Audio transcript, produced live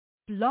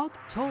Blog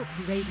Talk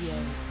Radio.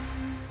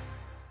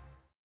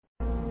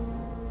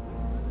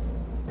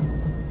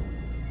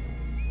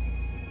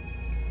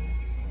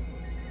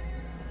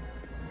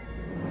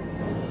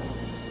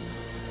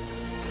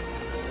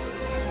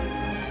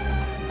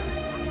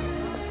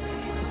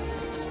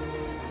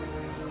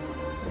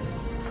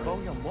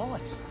 William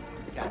Wallace?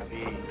 Can't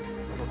be.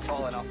 Not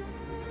tall enough.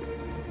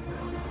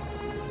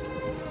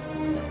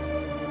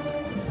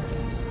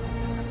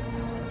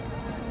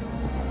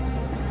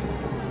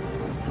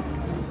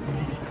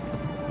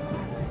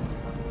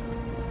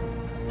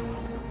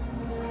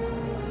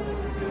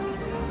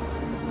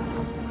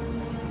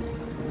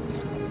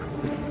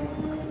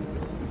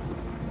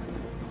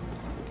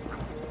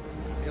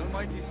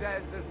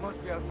 Says this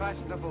must be a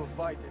fashionable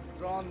fight. It's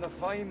drawn the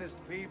finest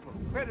people.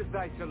 Where is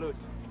thy salute?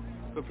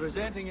 For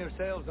presenting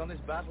yourselves on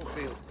this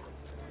battlefield.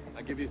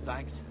 I give you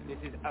thanks. This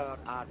is our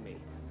army.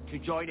 To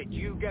join it,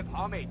 you give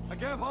homage. I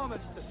give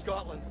homage to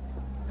Scotland.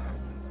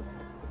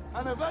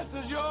 And if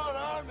this is your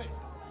army,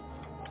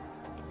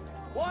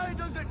 why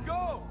does it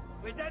go?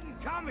 We didn't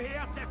come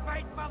here to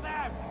fight for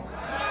them.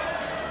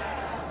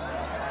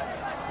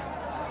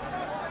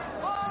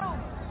 Oh!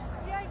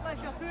 The English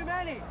are too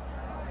many.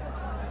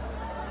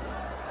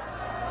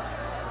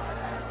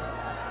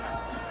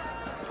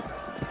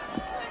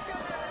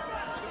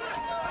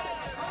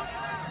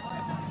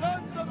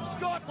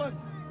 Scotland!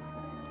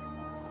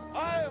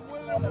 I am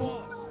William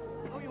Wallace.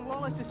 William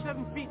Wallace is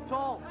 7 feet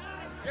tall.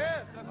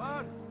 Yes, I've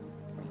heard.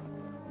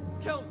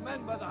 Killed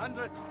men by the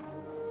hundreds.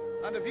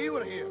 And if he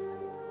were here,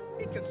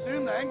 he'd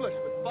consume the English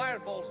with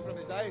fireballs from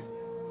his eyes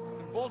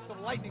and bolts of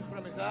lightning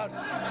from his arms.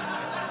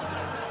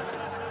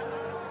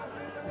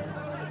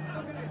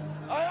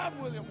 I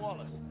am William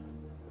Wallace.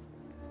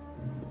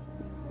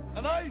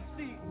 And I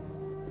see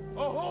a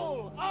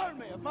whole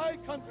army of my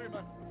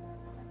countrymen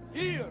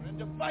here in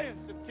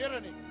defiance of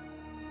tyranny.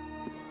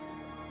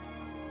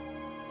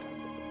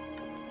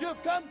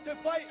 You've come to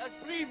fight as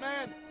free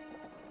men.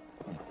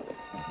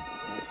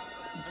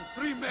 And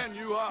free men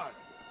you are.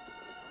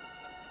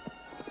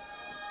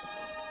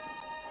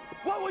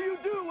 What will you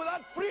do with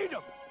that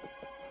freedom?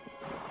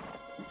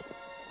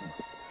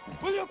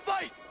 Will you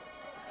fight?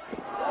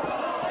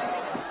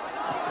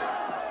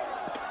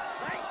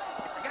 Right?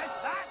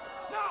 Against that?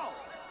 No!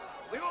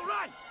 We will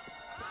run!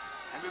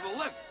 And we will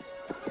live.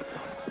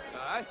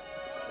 Aye.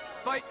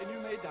 Fight and you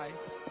may die.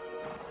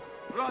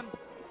 Run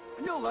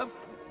and you'll live.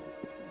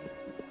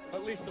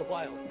 At least a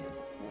while.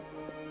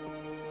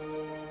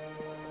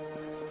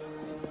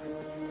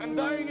 And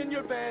dying in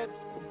your bed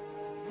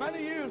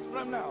many years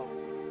from now,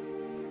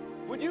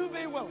 would you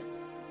be willing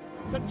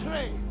to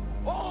trade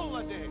all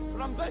the days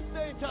from this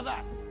day to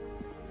that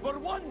for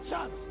one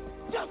chance,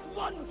 just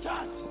one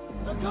chance,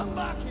 to come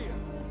back here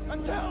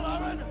and tell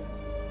our enemies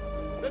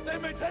that they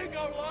may take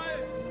our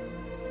lives,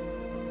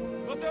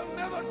 but they'll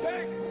never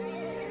take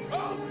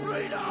our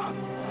freedom!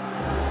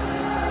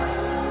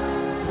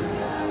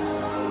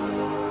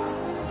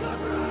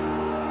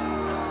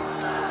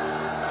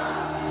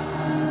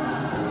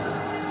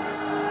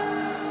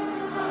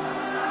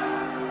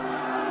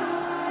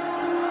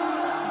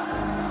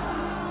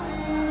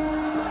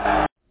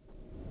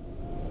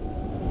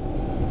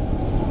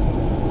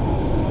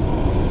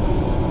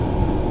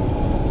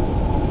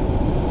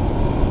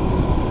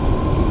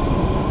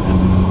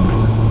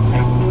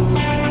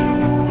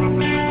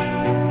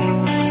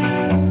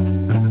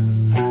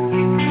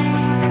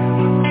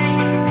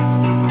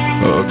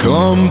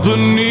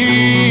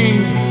 Company,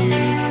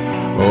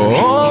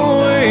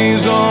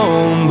 always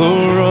on the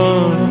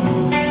run,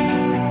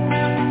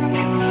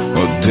 a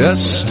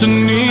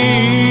destiny,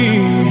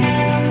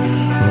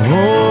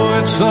 oh,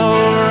 it's a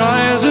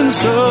rising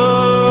sun.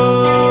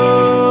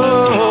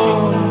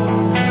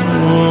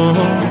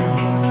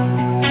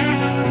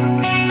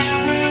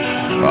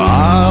 I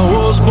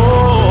was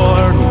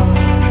born,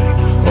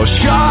 a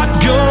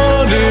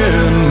shotgun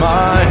in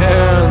my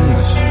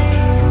hands,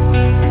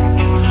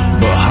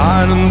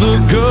 behind the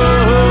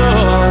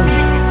gun,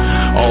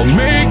 I'll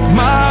make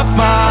my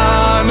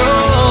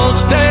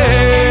final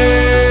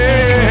stand.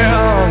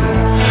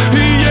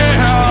 Yeah,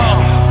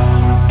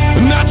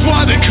 and that's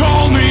why they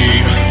call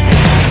me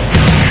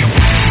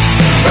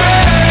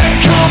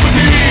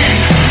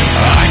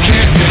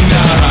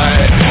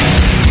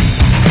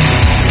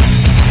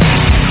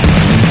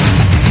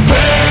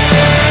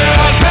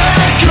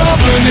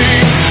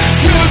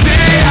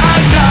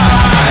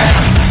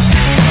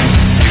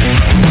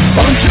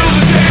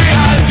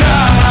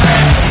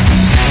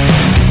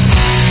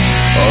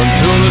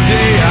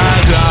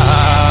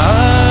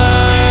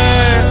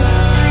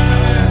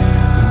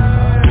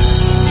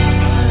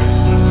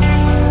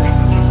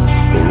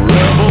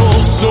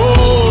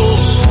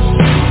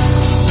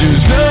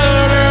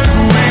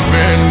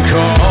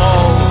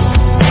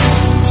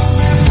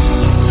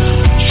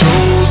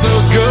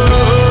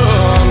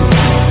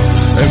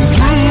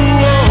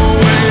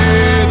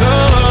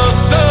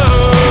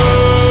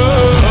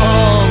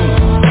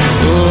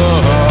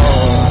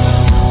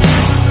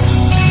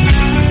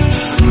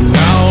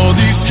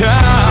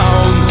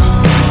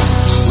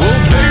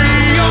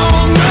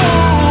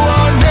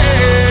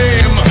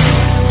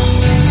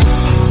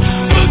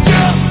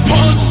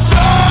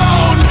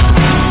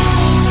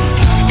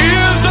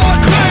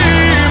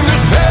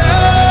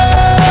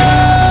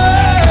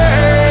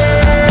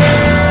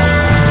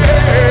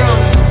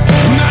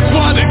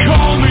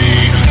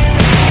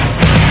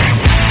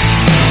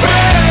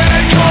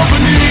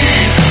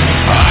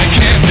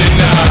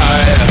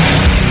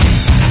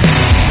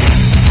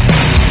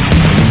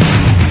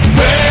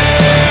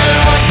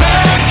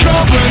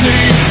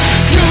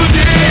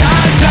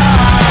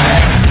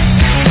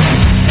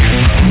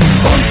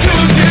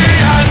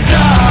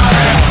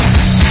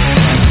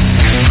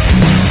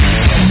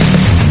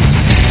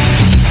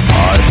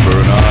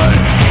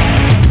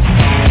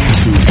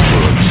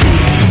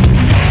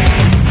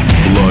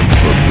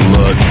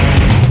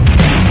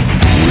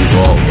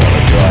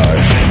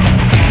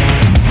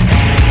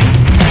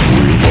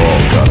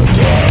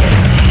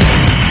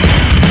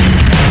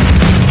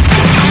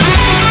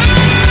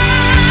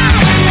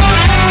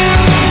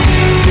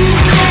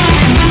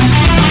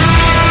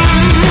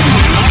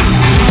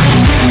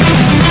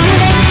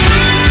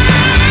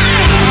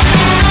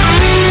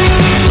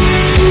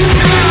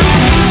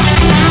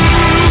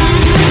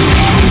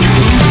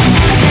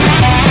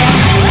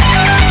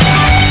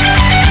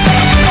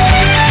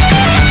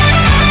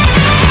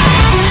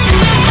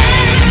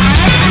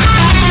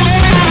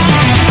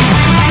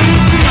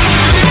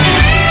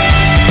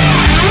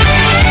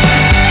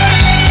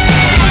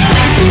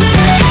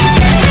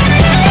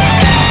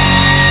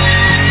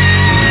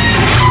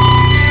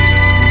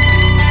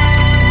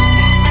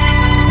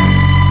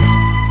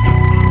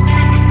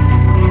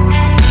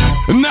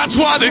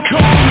why they call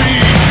me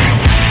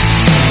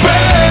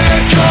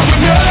bad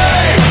company.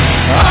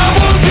 I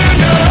won't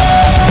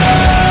deny.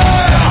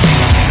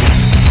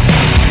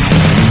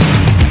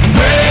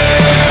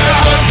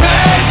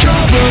 Bad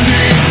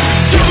company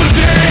till the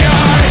day I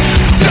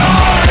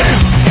die.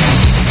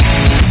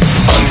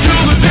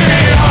 Until the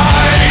day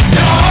I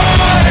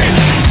die.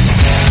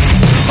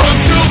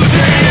 Until the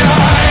day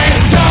I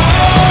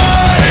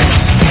die.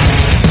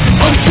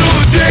 Until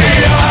the day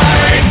I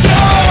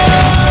die.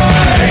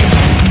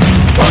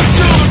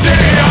 Until the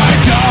day I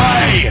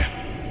die.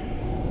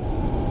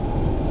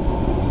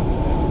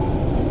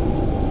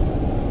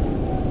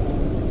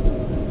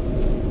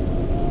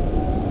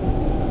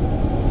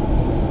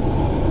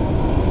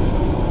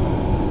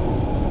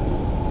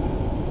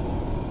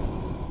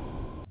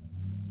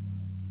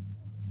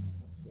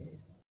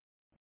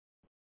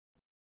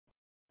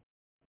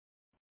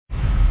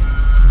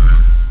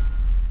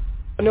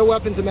 No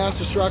weapons of mass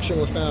destruction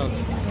were found.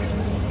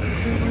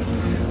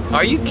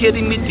 Are you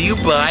kidding me? Do you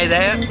buy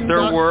that?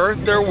 There were.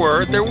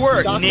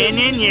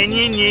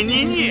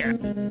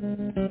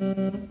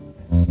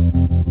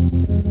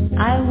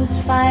 I was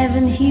 5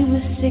 and he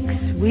was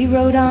 6. We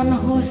rode on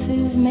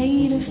horses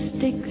made of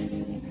sticks.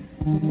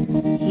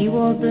 He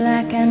wore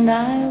black and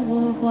I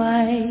wore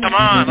white. Come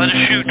on, let us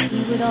shoot.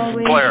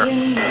 Blair.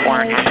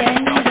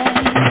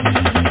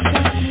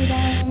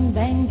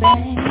 Bang,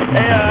 bang.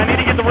 Hey, I need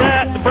to get the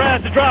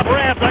brass to drop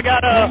ramps. I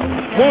got a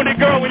wounded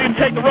girl. We need to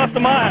take the rest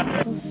of mile.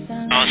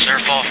 Oh, it's their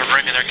fault for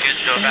bringing their kids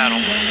to a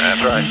battle.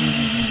 That's right.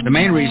 The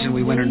main reason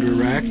we went into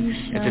Iraq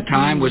at the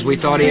time was we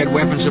thought he had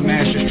weapons of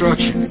mass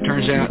destruction. It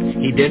turns out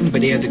he didn't,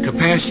 but he had the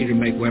capacity to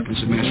make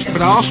weapons of mass destruction.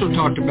 But I also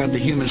talked about the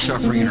human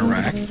suffering in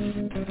Iraq.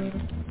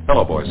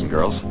 Hello, boys and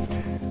girls.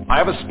 I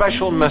have a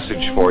special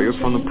message for you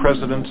from the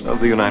President of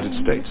the United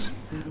States.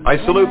 I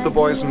salute the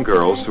boys and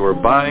girls who are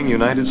buying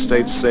United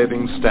States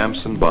savings stamps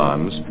and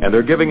bonds, and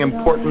they're giving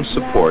important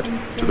support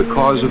to the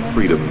cause of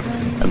freedom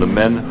and the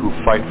men who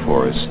fight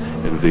for us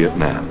in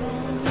Vietnam.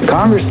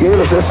 Congress gave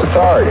us this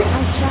authority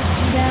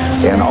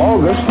in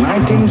August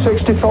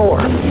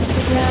 1964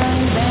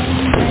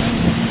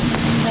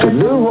 to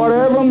do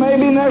whatever may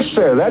be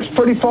necessary. That's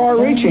pretty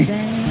far-reaching.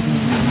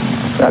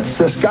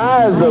 The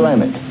sky is the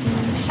limit.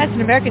 As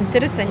an American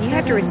citizen, you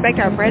have to respect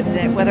our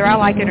president, whether I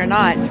like it or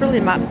not. It's really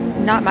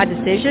not my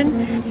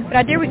decision, but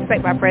I do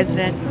respect my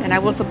president, and I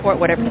will support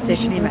whatever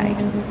decision he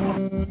makes.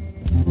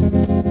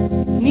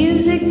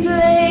 Music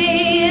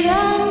played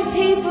and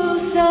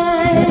people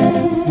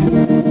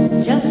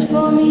sang. Just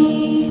for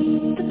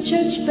me, the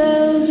church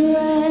bells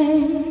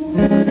rang.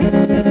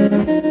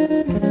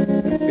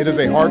 It is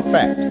a hard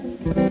fact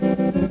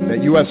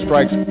that U.S.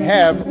 strikes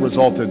have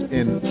resulted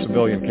in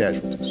civilian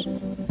casualties.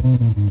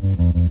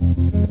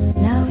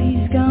 Now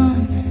he's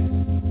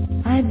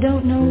gone, I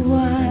don't know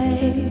why.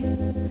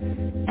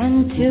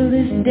 Until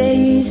this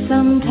day,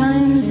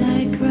 sometimes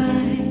I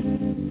cry.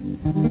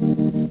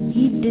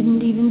 He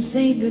didn't even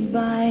say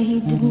goodbye. He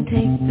didn't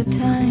take the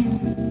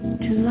time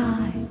to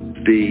lie.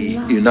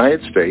 The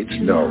United States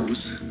knows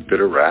that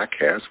Iraq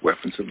has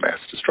weapons of mass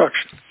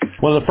destruction.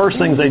 One of the first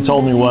things they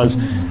told me was,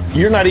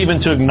 you're not even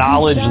to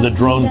acknowledge the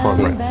drone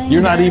program.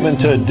 You're not even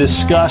to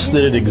discuss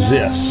that it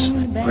exists.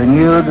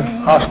 Renewed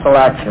hostile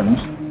actions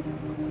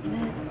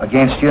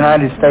against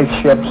United States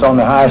ships on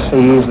the high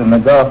seas in the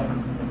Gulf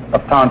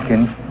of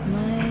Tonkin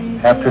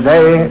have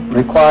today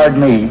required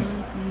me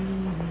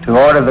to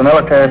order the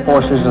military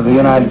forces of the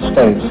United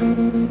States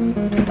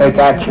to take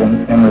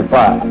action in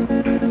reply.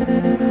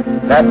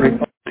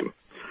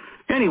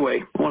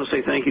 Anyway, I want to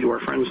say thank you to our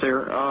friends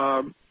there.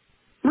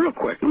 Real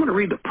quick, I'm going to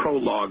read the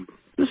prologue.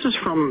 This is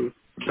from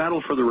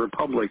Battle for the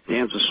Republic,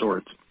 Dance of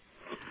Swords.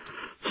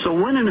 So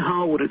when and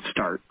how would it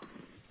start?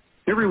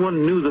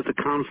 Everyone knew that the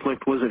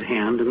conflict was at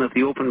hand and that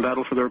the open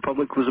battle for the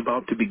Republic was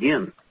about to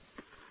begin.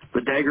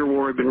 The dagger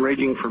war had been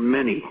raging for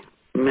many,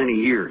 many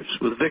years,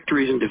 with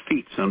victories and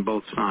defeats on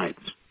both sides.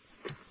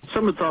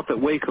 Some had thought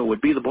that Waco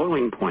would be the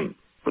boiling point,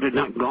 but had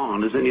not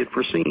gone as any had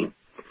foreseen.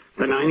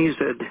 The 90s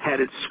had had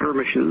its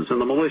skirmishes, and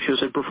the militias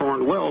had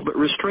performed well, but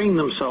restrained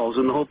themselves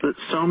in the hope that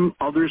some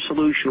other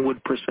solution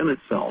would present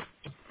itself.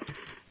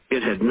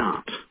 It had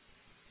not.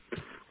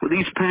 With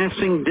each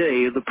passing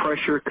day, the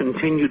pressure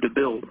continued to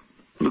build.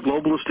 The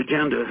globalist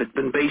agenda had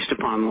been based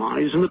upon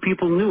lies, and the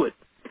people knew it.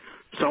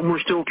 Some were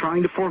still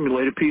trying to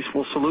formulate a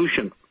peaceful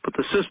solution, but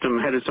the system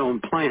had its own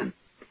plan,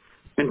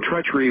 and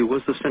treachery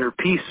was the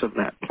centerpiece of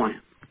that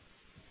plan.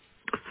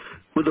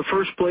 With the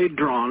first blade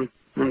drawn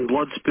and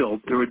blood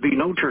spilled, there would be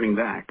no turning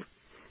back.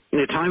 In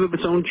a time of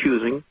its own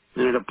choosing,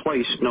 and at a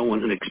place no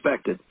one had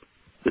expected,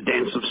 the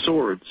dance of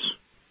swords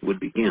would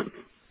begin.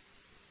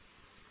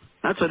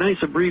 That's a nice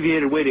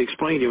abbreviated way to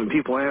explain to you when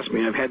people ask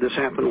me, I've had this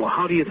happen, well,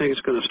 how do you think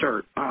it's going to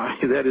start?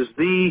 That is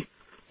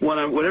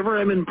whenever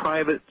I'm in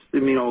private,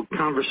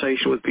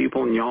 conversation with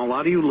people, and a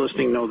lot of you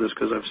listening know this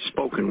because I've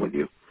spoken with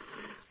you.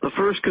 The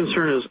first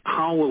concern is,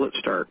 how will it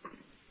start?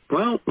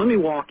 Well, let me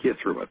walk you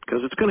through it,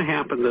 because it's going to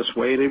happen this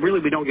way.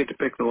 We don't get to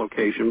pick the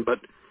location, but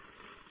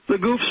the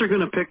goofs are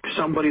going to pick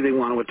somebody they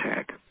want to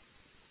attack.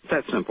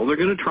 that simple. They're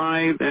going to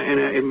try,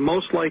 and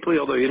most likely,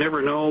 although you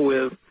never know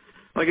with,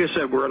 like I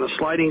said, we're on a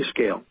sliding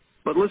scale.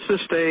 But let's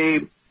just stay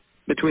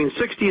between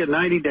 60 and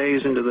 90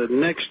 days into the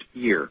next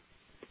year.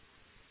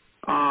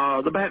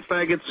 The bat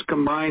faggots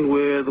combined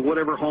with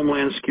whatever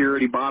Homeland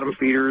Security bottom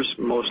feeders,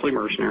 mostly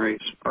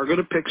mercenaries, are going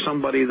to pick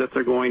somebody that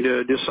they're going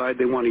to decide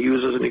they want to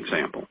use as an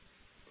example.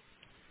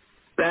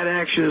 That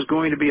action is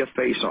going to be a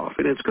face-off,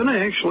 and it's going to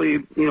actually,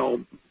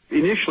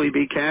 initially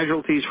be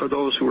casualties for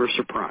those who are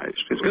surprised.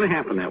 It's going to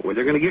happen that way.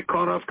 They're going to get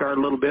caught off guard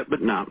a little bit,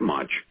 but not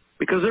much,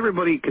 because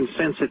everybody can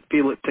sense it,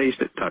 feel it, taste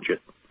it, touch it.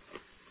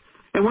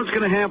 And what's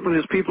going to happen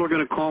is people are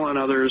going to call on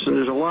others, and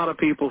there's a lot of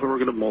people who are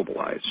going to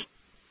mobilize.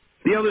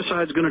 The other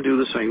side's going to do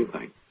the same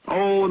thing.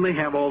 Oh, and they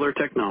have all their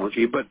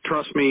technology, but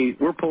trust me,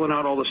 we're pulling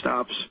out all the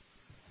stops,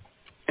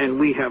 and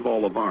we have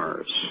all of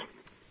ours.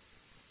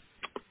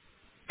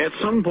 At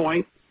some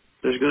point,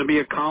 there's going to be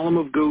a column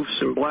of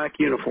goofs in black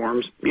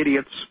uniforms,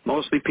 idiots,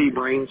 mostly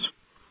pea-brains.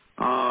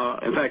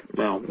 In fact,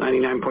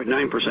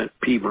 99.9%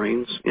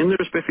 pea-brains, in their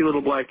spiffy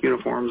little black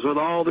uniforms with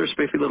all their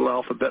spiffy little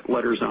alphabet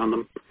letters on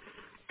them.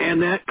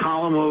 And that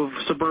column of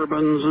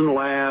Suburbans and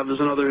Labs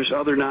and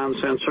other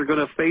nonsense are going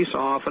to face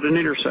off at an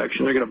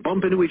intersection. They're going to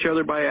bump into each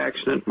other by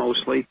accident,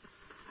 mostly.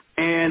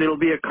 And it'll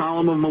be a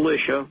column of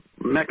militia,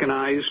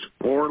 mechanized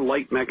or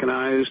light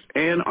mechanized,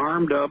 and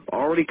armed up,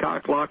 already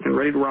cock-locked and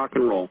ready to rock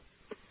and roll.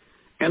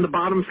 And the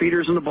bottom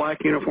feeders in the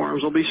black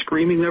uniforms will be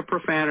screaming their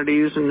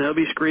profanities, and they'll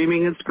be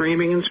screaming and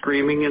screaming and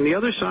screaming, and the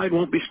other side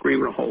won't be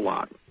screaming a whole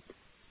lot.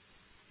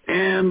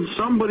 And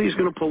somebody's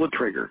going to pull the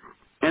trigger.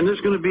 And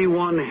there's going to be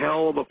one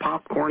hell of a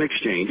popcorn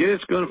exchange.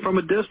 It's going to, from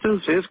a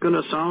distance, it's going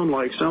to sound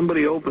like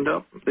somebody opened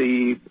up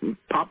the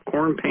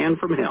popcorn pan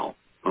from hell,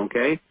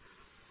 okay?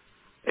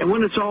 And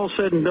when it's all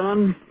said and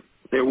done,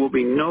 there will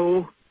be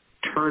no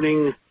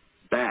turning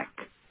back.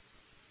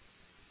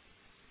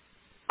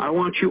 I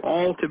want you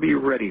all to be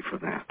ready for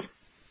that.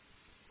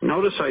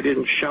 Notice I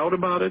didn't shout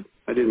about it.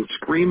 I didn't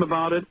scream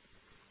about it.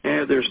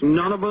 And there's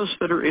none of us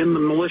that are in the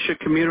militia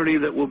community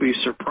that will be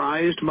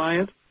surprised by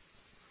it.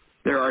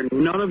 There are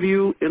none of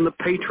you in the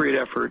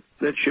Patriot effort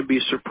that should be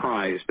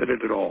surprised at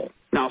it at all.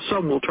 Now,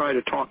 some will try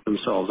to talk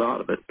themselves out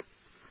of it,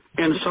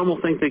 and some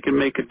will think they can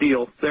make a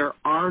deal. There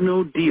are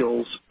no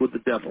deals with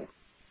the devil.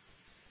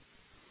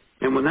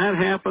 And when that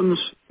happens,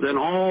 then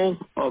all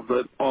of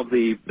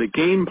the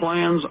game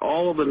plans,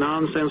 all of the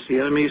nonsense the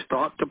enemies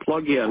thought to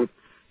plug in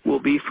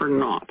will be for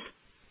naught.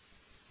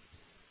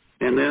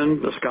 And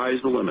then the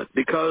sky's the limit.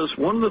 Because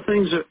one of the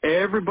things that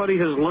everybody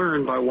has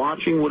learned by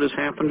watching what has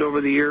happened over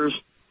the years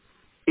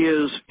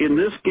is in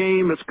this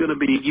game it's going to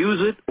be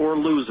use it or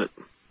lose it.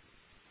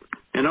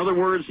 In other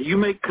words, you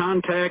make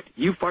contact,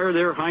 you fire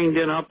their hind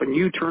end up, and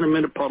you turn them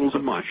into puddles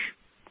of mush.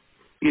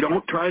 You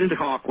don't try to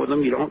talk with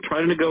them. You don't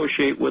try to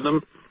negotiate with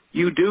them.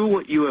 You do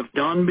what you have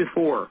done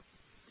before.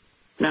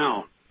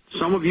 Now,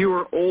 some of you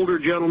are older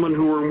gentlemen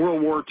who were in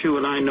World War II,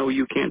 and I know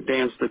you can't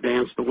dance the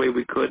dance the way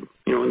we could,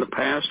 in the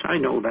past. I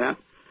know that.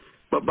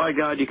 But by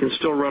God, you can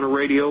still run a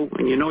radio,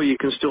 and you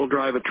can still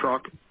drive a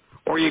truck.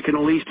 Or you can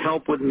at least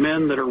help with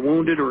men that are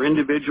wounded or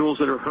individuals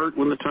that are hurt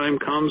when the time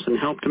comes and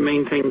help to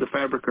maintain the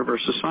fabric of our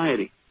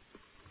society.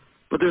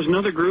 But there's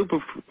another group of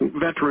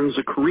veterans,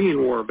 the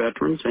Korean War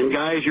veterans, and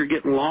guys, you're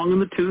getting long in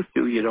the tooth,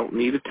 too. You don't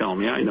need to tell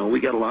me. I know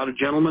we got a lot of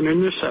gentlemen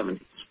in their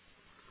 70s.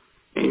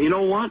 And you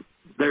know what?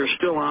 They're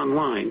still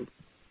online.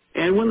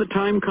 And when the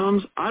time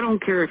comes, I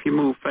don't care if you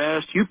move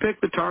fast. You pick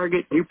the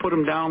target, and you put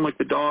them down like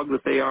the dog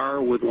that they are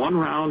with one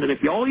round. And if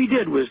all you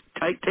did was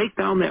take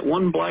down that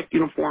one black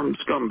uniformed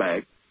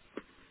scumbag,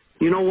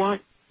 you know what?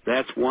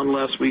 That's one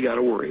less we got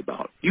to worry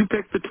about. You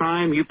pick the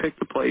time, you pick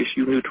the place,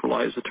 you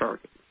neutralize the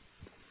target.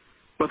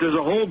 But there's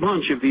a whole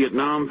bunch of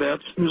Vietnam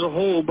vets. There's a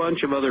whole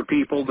bunch of other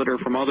people that are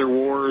from other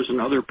wars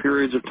and other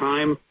periods of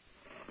time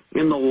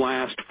in the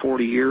last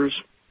 40 years.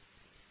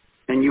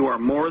 And you are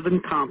more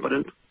than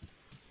competent,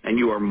 and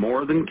you are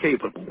more than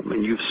capable.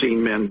 And you've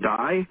seen men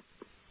die,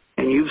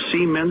 and you've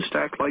seen men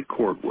stacked like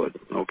cordwood,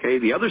 okay?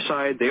 The other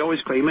side, they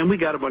always claim, man, we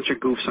got a bunch of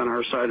goofs on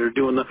our side that are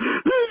doing the,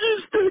 they're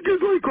just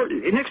stacked like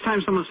cordwood. And next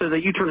time someone says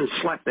that, you turn and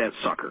slap that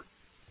sucker.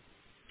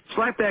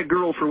 Slap that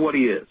girl for what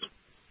he is.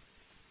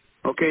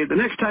 Okay, the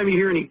next time you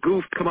hear any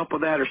goof come up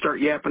with that or start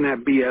yapping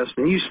that BS,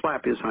 then you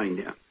slap his hind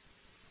end.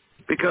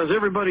 Because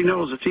everybody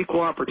knows it's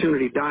equal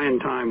opportunity dying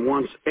time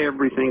once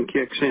everything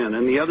kicks in,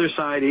 and the other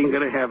side ain't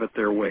going to have it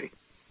their way.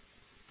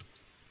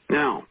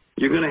 Now,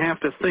 you're going to have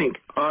to think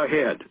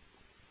ahead.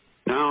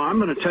 Now, I'm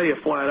going to tell you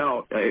flat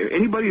out,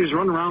 anybody who's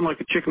running around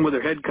like a chicken with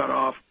their head cut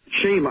off,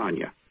 shame on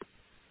you.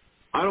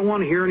 I don't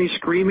want to hear any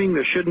screaming.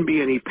 There shouldn't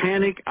be any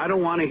panic. I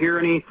don't want to hear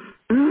any,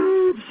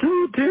 oh, it's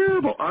so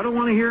terrible. I don't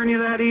want to hear any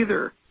of that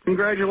either.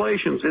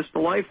 Congratulations. It's the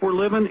life we're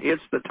living.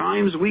 It's the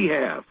times we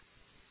have.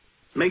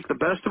 Make the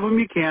best of them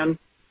you can.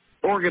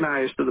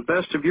 Organize to the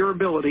best of your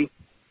ability.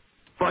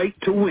 Fight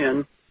to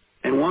win.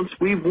 And once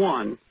we've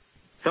won,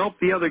 help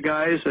the other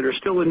guys that are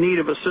still in need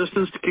of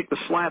assistance to kick the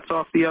slats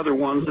off the other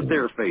ones that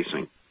they're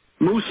facing.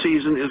 Moose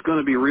season is going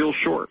to be real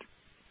short.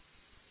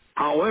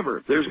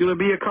 However, there's going to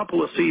be a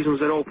couple of seasons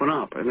that open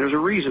up, and there's a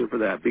reason for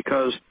that,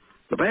 because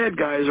The bad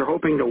guys are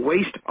hoping to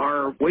waste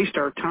our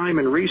time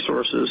and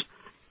resources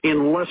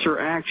in lesser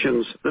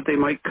actions that they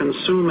might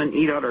consume and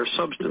eat out our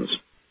substance.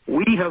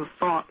 We have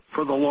thought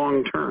for the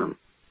long term.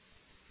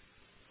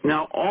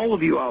 Now, all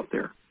of you out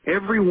there,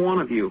 every one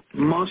of you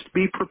must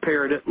be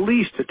prepared at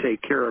least to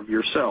take care of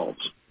yourselves.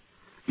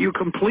 You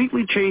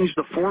completely change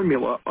the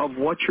formula of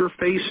what you're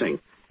facing,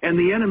 and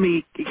the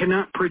enemy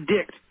cannot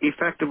predict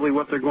effectively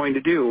what they're going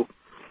to do.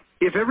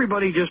 If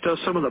everybody just does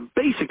some of the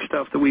basic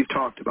stuff that we've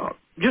talked about,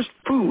 just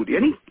food,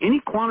 any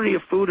quantity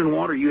of food and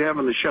water you have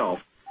on the shelf,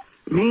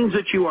 means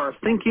that you are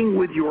thinking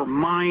with your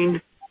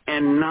mind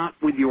and not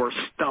with your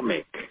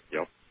stomach.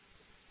 Yep.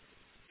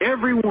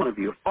 Every one of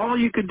you, all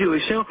you could do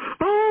is say,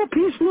 oh,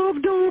 peace,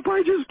 love, dope,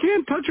 I just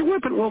can't touch a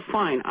weapon. Well,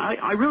 fine.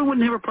 I really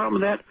wouldn't have a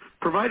problem with that,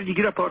 provided you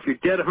get up off your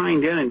dead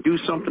hind end and do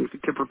something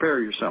to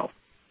prepare yourself.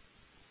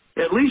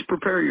 At least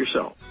prepare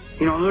yourself.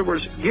 In other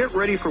words, get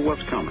ready for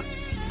what's coming.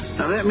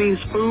 Now, that means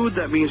food,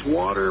 that means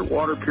water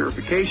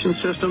purification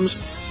systems,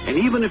 and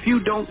even if you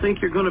don't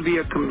think you're going to be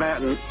a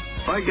combatant,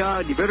 by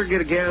God, you better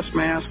get a gas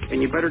mask,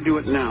 and you better do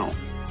it now.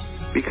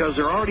 Because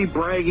they're already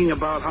bragging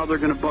about how they're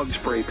going to bug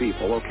spray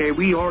people, okay?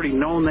 We already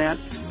known that.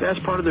 That's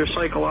part of their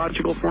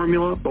psychological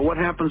formula, but what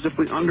happens if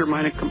we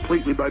undermine it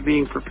completely by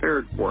being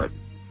prepared for it?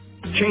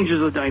 It changes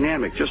the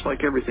dynamic, just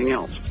like everything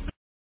else.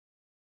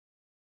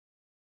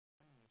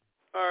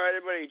 All right,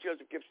 everybody,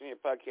 Joseph Gibson here,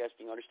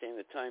 podcasting, understanding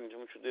the times in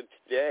which we live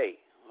today.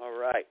 All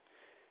right.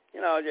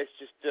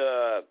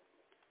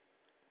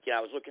 I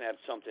was looking at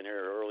something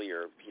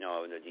earlier,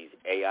 these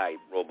AI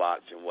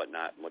robots and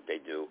whatnot, and what they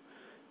do.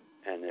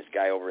 And this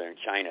guy over in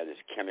China, this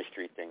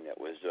chemistry thing that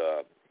was,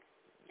 what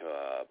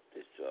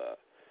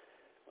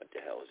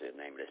the hell is the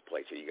name of this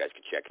place? So you guys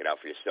can check it out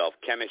for yourself.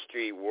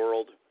 Chemistry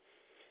World.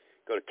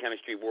 Go to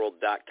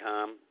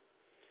chemistryworld.com.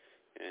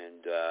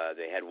 And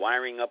they had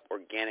Wiring Up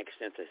Organic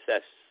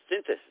Synthesis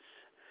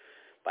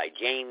by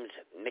James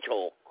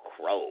Mitchell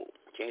Crow.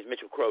 James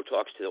Mitchell Crow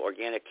talks to the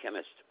organic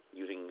chemist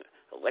using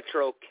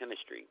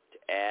electrochemistry to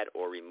add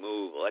or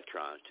remove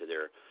electrons to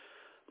their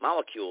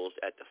molecules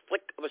at the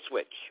flick of a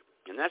switch.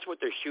 And that's what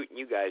they're shooting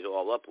you guys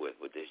all up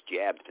with this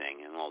jab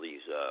thing and all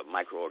these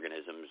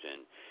microorganisms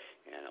and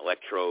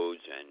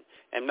electrodes.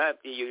 And that,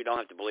 you don't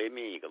have to believe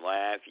me. You can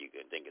laugh. You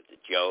can think it's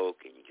a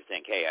joke. And you can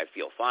think, hey, I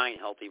feel fine,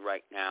 healthy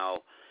right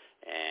now.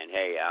 And,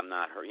 hey, I'm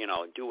not hurt.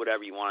 Do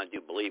whatever you want to do.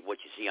 Believe what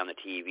you see on the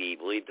TV.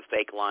 Believe the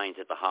fake lines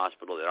at the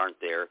hospital that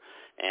aren't there.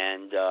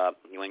 And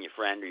when your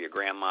friend or your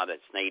grandma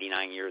that's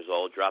 89 years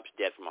old drops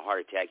dead from a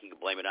heart attack, you can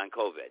blame it on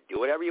COVID. Do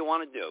whatever you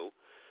want to do.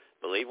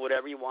 Believe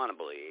whatever you want to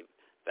believe.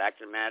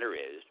 Fact of the matter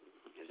is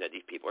that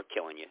these people are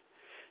killing you.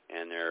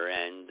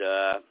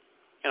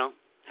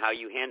 How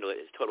you handle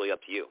it is totally up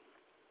to you.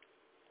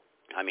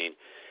 I mean,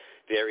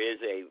 there is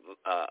a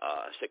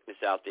sickness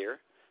out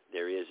there.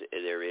 There is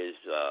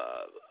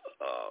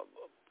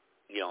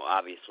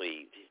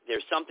obviously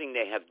there's something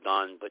they have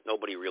done, but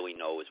nobody really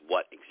knows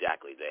what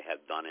exactly they have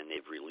done, and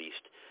they've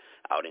released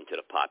out into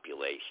the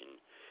population.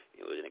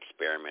 It was an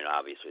experiment,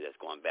 obviously, that's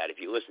gone bad. If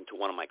you listen to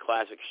one of my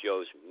classic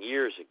shows from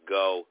years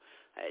ago,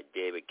 I had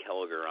David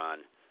Kelliger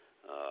on.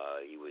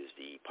 He was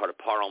the part of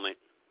Parliament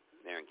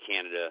there in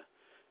Canada,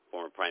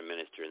 former Prime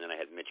Minister, and then I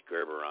had Mitch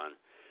Gerber on,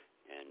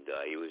 and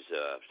he was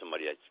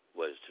somebody that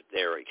was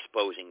there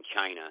exposing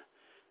China.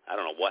 I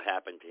don't know what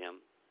happened to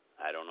him.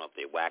 I don't know if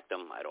they whacked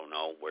him. I don't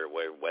know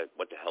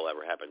what the hell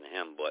ever happened to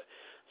him, but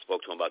I spoke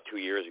to him about 2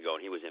 years ago,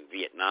 and he was in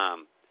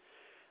Vietnam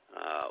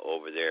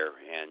over there,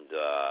 and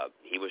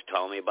he was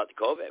telling me about the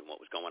COVID and what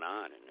was going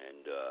on,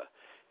 and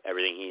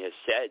everything he has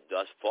said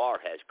thus far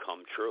has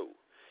come true,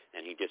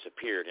 and he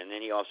disappeared. And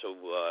then he also,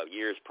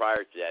 years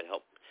prior to that,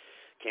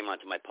 came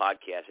onto my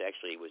podcast.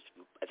 Actually,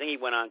 I think he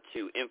went on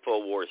to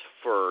InfoWars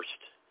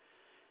first,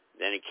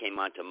 then he came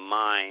on to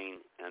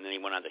mine, and then he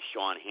went on to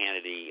Sean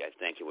Hannity, I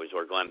think it was,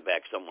 or Glenn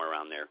Beck, somewhere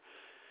around there,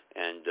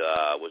 and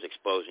was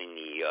exposing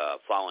the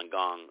Falun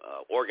Gong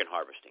organ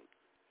harvesting.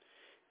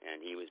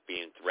 And he was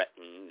being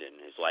threatened, and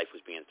his life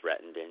was being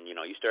threatened. And,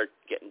 you start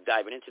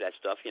diving into that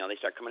stuff, they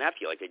start coming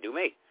after you like they do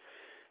me,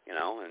 and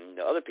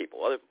other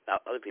people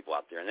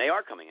out there. And they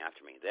are coming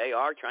after me. They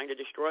are trying to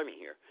destroy me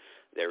here.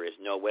 There is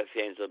no ifs,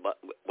 ands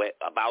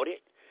about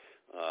it.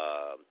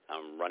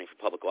 I'm running for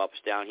public office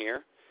down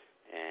here.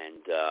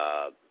 And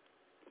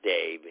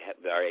they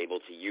are able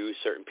to use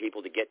certain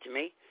people to get to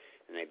me,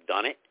 and they've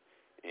done it.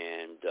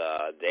 And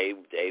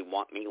they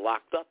want me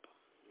locked up,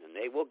 and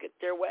they will get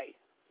their way.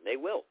 They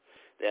will,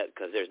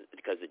 because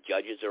the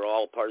judges are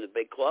all part of the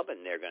big club,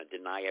 and they're going to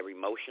deny every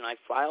motion I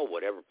file,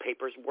 whatever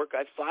paperwork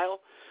I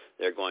file.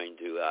 They're going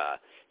to,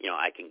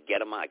 I can get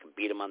them, I can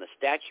beat them on the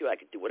statue, I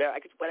can do whatever, I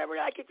can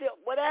do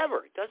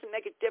whatever. It doesn't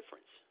make a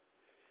difference.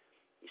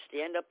 You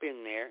stand up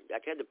in there. I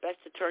had the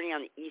best attorney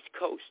on the East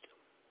Coast.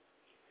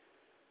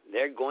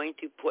 They're going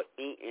to put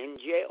me in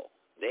jail.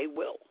 They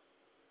will.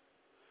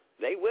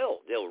 They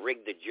will. They'll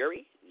rig the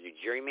jury, the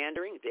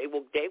gerrymandering. They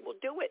will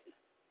do it.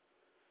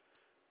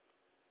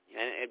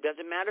 And it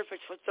doesn't matter if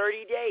it's for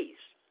 30 days,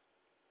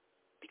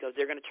 because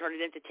they're going to turn it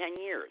into 10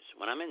 years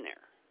when I'm in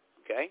there.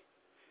 Okay?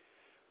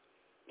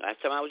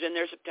 Last time I was in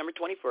there, September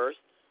 21st,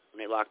 when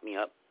they locked me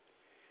up,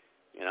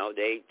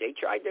 they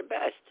tried their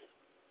best.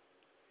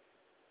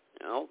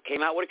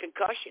 Came out with a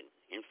concussion,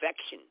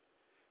 infection,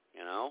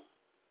 and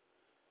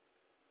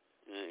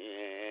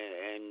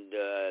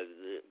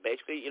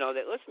basically,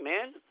 listen,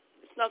 man,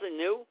 it's nothing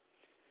new.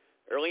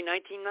 Early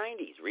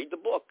 1990s, read the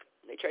book.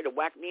 They tried to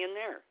whack me in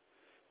there.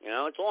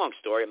 It's a long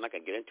story. I'm not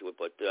going to get into it,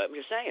 but I'm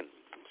just saying,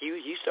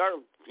 you start,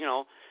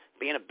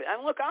 being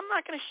look, I'm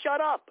not going to shut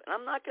up, and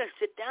I'm not going to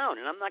sit down,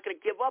 and I'm not going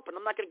to give up, and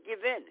I'm not going to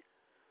give in.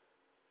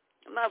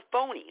 I'm not a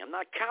phony. I'm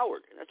not a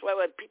coward. And that's why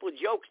when people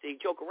they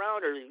joke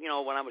around, or,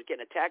 when I was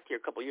getting attacked here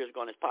a couple of years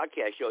ago on this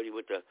podcast, I showed you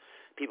with the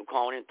people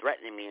calling in,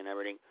 threatening me and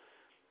everything.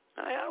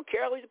 I don't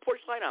care. I'll leave the porch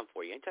light on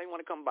for you anytime you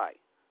want to come by.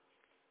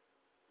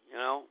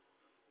 Oh,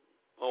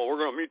 we're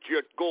going to meet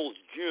you at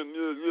Gold's Gym.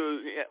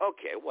 Yeah,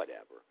 okay,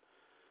 whatever.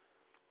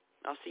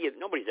 I'll see you.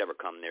 Nobody's ever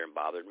come there and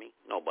bothered me.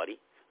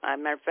 Nobody.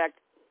 Matter of fact,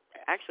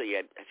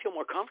 actually, I feel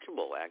more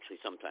comfortable,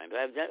 actually, sometimes.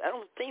 I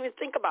don't even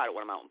think about it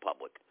when I'm out in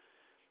public.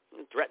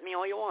 Threaten me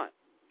all you want.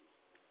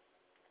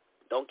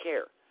 Don't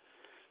care.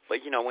 But,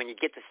 when you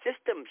get the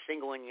system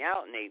singling you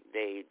out and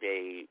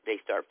they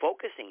start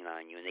focusing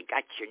on you and they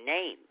got your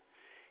name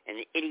and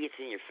the idiots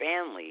in your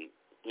family,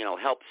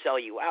 help sell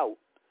you out,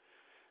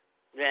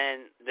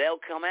 then they'll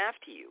come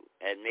after you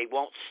and they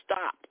won't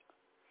stop.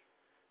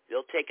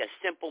 They'll take a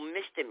simple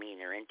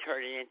misdemeanor and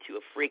turn it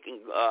into a freaking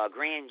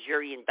grand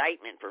jury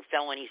indictment for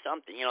felony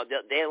something.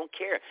 They don't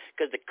care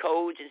because the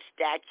codes and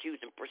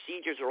statutes and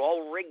procedures are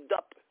all rigged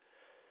up.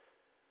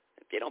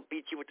 If they don't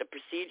beat you with the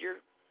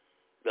procedure,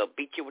 they'll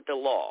beat you with the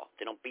law. If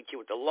they don't beat you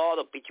with the law,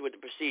 they'll beat you with the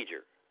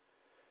procedure.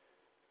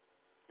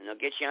 And they'll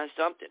get you on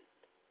something.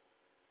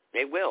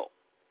 They will.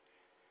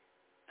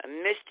 A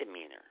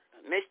misdemeanor.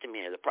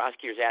 The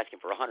prosecutor's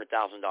asking for a $100,000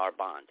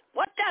 bond.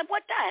 What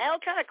the hell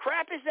kind of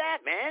crap is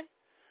that, man?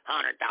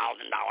 $100,000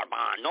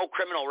 bond. No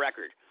criminal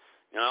record.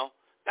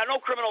 Got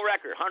no criminal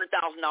record. $100,000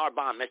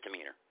 bond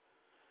misdemeanor.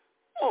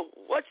 Well,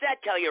 what's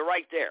that tell you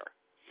right there?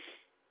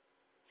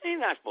 You're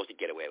not supposed to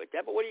get away with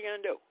that, but what are you going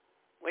to do?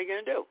 What are you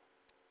going to do?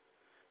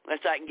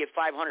 Unless I can get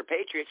 500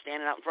 patriots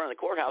standing out in front of the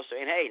courthouse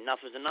saying, hey,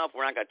 enough is enough,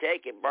 we're not going to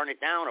take it, burn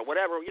it down, or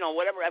whatever,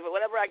 whatever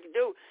I can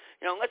do.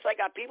 Unless I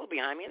got people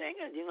behind me, they ain't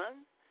going to do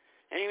nothing.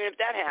 And even if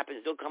that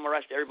happens, they'll come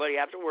arrest everybody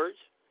afterwards.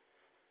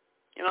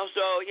 Or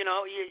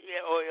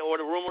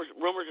the rumors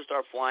will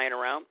start flying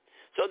around.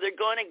 So they're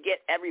going to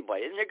get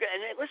everybody. And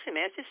listen,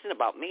 man, this isn't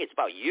about me. It's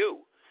about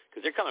you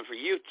because they're coming for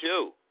you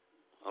too,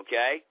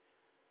 okay?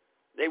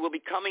 They will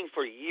be coming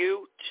for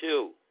you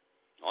too,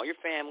 all your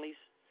families,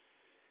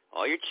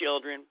 all your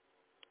children,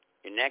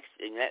 your next,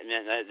 and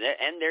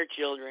their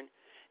children,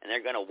 and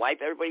they're going to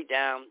wipe everybody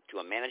down to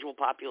a manageable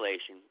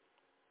population.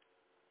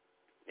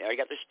 They already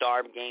got their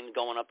star games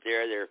going up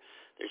there. Their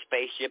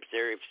spaceships,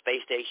 their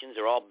space stations,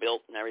 they're all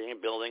built and everything,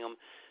 building them.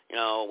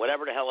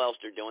 Whatever the hell else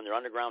they're doing. Their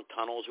underground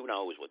tunnels, who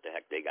knows what the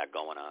heck they got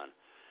going on,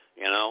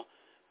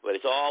 But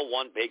it's all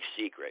one big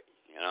secret,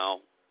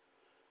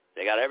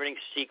 They got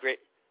everything secret,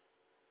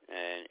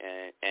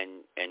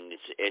 and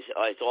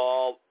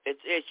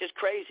it's just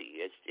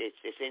crazy.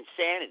 It's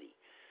insanity.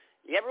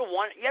 You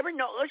ever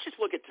know? Let's just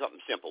look at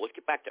something simple. Let's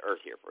get back to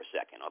Earth here for a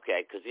second,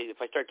 okay? Because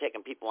if I start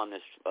taking people on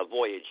this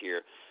voyage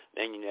here,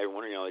 then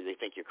everyone, they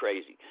think you're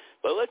crazy.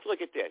 But let's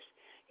look at this.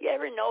 You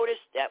ever notice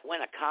that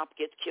when a cop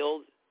gets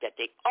killed, that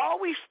they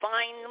always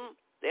find them?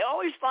 They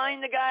always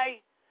find the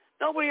guy.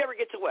 Nobody ever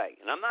gets away.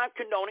 And I'm not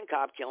condoning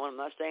cop killing. I'm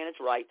not saying it's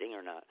the right thing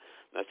or not.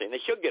 I'm not saying they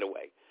should get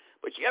away.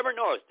 But you ever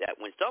notice that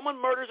when someone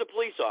murders a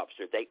police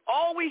officer, they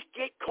always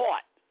get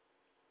caught?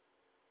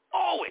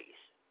 Always.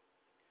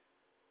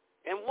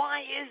 And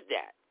why is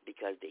that?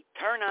 Because they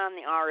turn on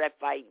the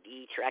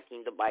RFID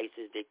tracking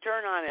devices. They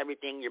turn on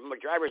everything. Your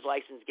driver's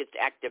license gets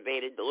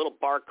activated. The little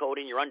barcode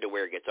in your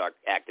underwear gets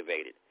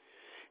activated.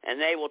 And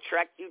they will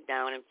track you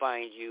down and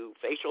find you.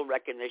 Facial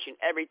recognition,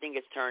 everything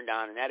gets turned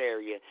on in that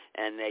area,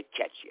 and they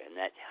catch you. And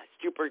that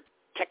super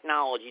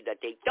technology that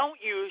they don't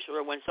use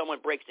for when someone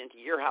breaks into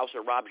your house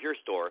or robs your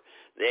store,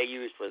 they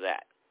use for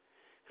that.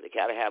 They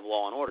got to have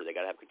law and order. They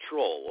got to have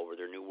control over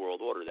their new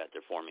world order that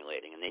they're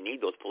formulating, and they need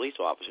those police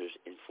officers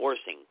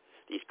enforcing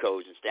these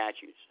codes and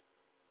statutes.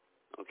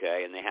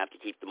 Okay, and they have to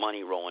keep the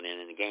money rolling in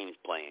and the game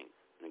playing.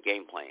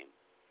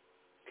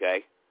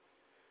 Okay,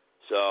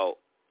 so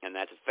and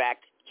that's a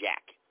fact,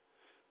 Jack.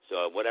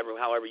 So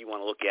however you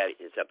want to look at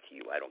it, it's up to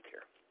you. I don't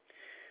care.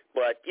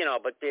 But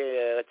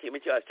let's see.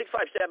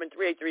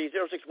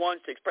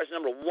 657-383-0616. Press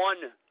number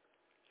 1.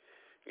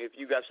 If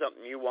you got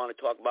something you want to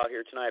talk about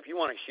here tonight, if you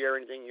want to share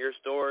anything, your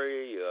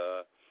story,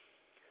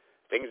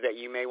 things that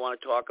you may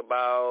want to talk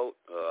about,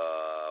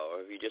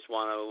 or if you just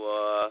want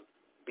to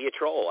be a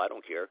troll, I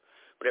don't care.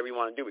 Whatever you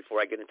want to do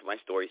before I get into my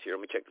stories here.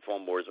 Let me check the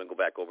phone boards and go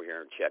back over here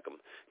and check them.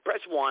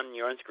 Press 1.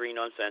 You're unscreened,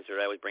 uncensored.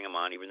 I always bring them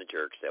on, even the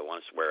jerks that want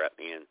to swear at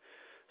me and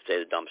say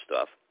the dumb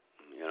stuff.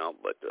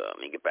 But let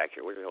me get back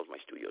here. Where the hell's my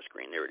studio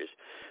screen? There it is.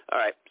 All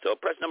right, so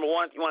press number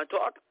 1 if you want to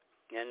talk,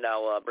 and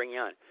I'll bring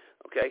you on.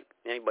 Okay,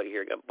 anybody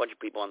here? Got a bunch of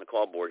people on the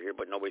call board here,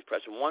 but nobody's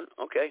pressing 1.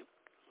 Okay,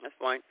 that's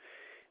fine.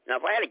 Now,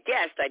 if I had a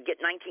guest, I'd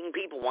get 19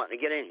 people wanting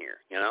to get in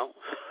here, you know?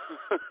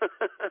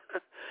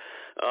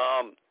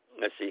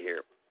 Let's see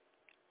here.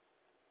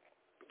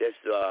 This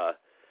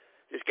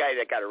guy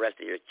that got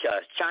arrested here,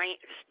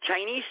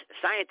 Chinese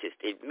scientist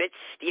admits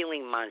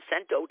stealing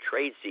Monsanto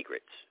trade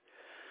secrets.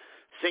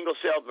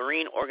 Single-celled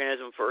marine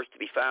organism first to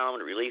be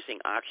found releasing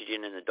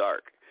oxygen in the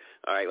dark.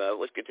 All right, well,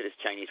 let's get to this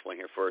Chinese one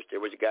here first.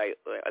 There was a guy,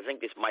 I think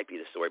this might be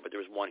the story, but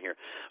there was one here.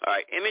 All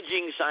right,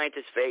 imaging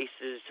scientist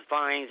faces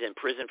fines in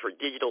prison for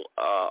digital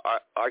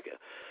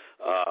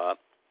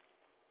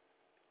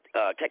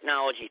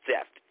technology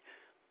theft.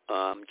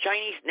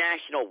 Chinese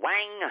national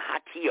Wang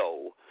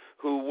Hatio,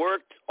 who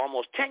worked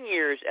almost 10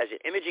 years as an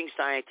imaging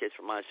scientist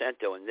for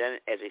Monsanto and then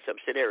as a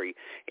subsidiary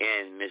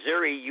in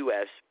Missouri,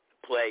 U.S.,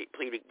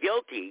 pleaded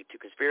guilty to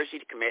conspiracy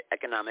to commit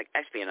economic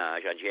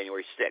espionage on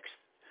January 6th.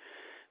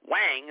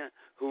 Wang,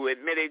 who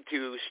admitted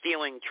to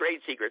stealing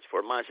trade secrets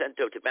for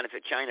Monsanto to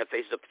benefit China,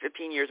 faces up to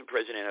 15 years in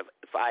prison and a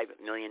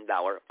 $5 million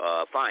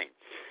fine.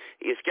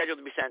 He is scheduled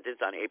to be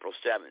sentenced on April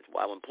 7th.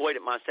 While employed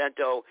at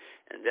Monsanto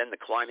and then the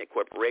Climate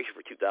Corporation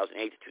for 2008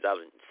 to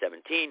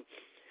 2017,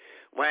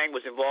 Wang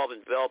was involved in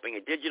developing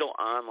a digital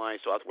online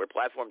software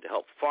platform to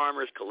help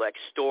farmers collect,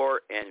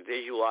 store, and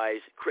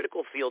visualize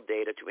critical field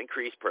data to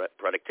increase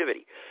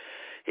productivity.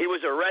 He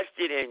was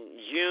arrested in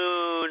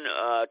June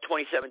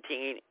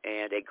 2017,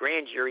 and a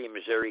grand jury in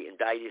Missouri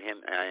indicted him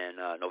in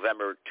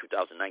November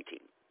 2019.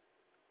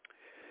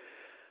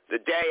 The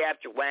day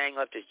after Wang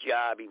left his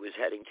job, he was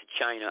heading to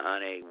China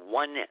on a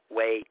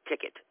one-way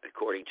ticket,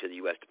 according to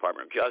the U.S.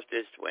 Department of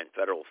Justice. When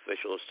federal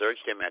officials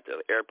searched him at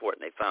the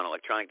airport and they found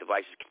electronic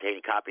devices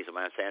containing copies of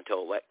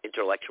Monsanto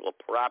intellectual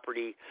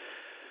property,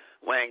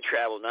 Wang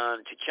traveled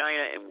on to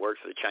China and worked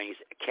for the Chinese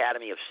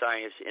Academy of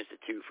Science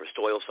Institute for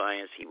Soil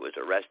Science. He was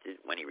arrested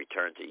when he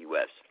returned to the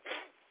U.S.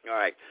 All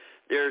right.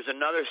 There's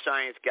another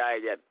science guy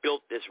that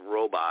built this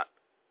robot,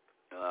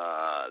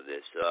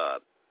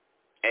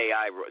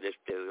 AI,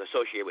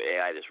 associated with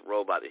AI, this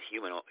robot, this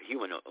humanoid.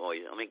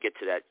 Let me get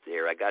to that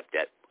there. I got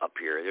that up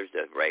here. There's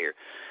that right here.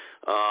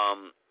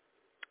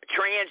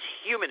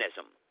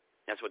 Transhumanism.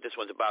 That's what this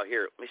one's about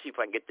here. Let me see if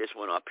I can get this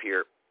one up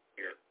here.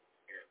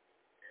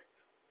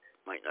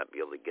 Might not be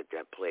able to get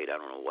that played. I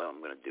don't know what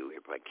I'm going to do here,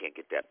 but I can't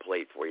get that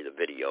played for you, the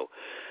video.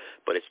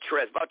 But it's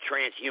about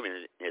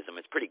transhumanism.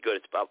 It's pretty good.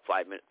 It's about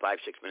 5, 6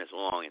 minutes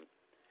long, and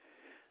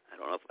I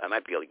don't know if I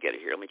might be able to get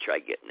it here. Let me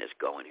try getting this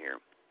going here.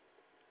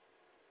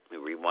 Let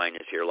me rewind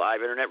this here.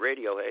 Live Internet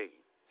radio. Hey,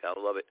 gotta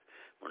love it.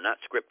 We're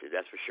not scripted,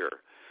 that's for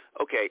sure.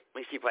 Okay,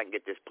 let me see if I can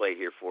get this played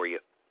here for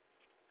you.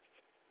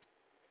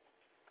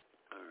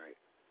 All right.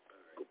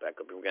 Go back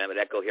up. We're going to have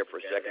an echo here for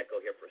a second.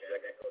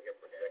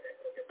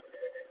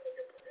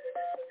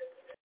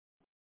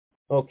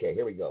 Okay,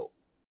 here we go.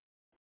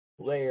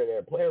 Player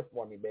there. Player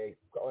for me, babe.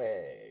 Go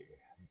ahead.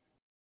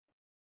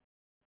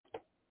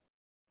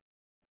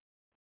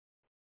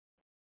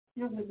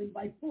 Driven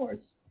by force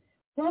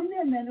from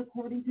their men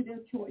according to their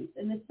choice.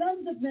 And the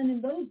sons of men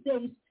in those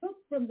days took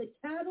from the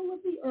cattle of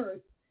the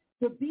earth,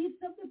 the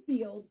beasts of the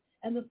field,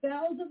 and the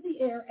fowls of the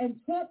air, and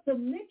taught the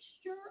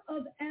mixture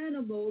of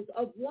animals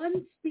of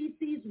one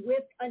species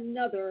with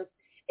another,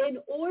 in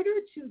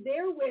order to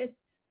therewith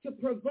to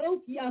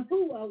provoke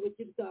Yahuwah, which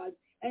is God.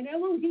 And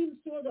Elohim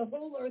saw the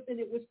whole earth, and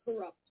it was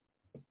corrupt.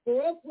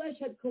 For all flesh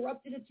had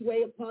corrupted its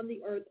way upon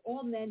the earth,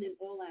 all men and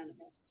all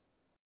animals.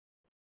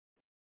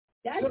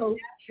 That's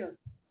nature.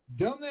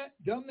 Dumb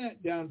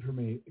that down for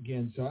me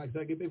again, so I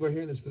get people are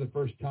hearing this for the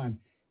first time.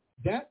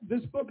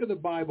 This book of the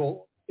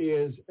Bible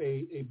is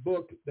a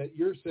book that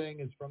you're saying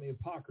is from the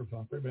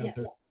Apocrypha. Yes.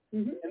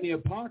 Mm-hmm. And the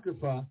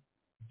Apocrypha,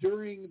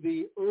 during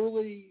the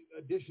early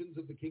editions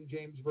of the King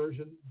James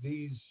Version,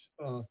 these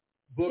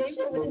books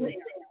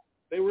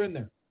they were in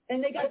there.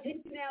 And they got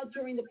taken out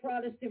during the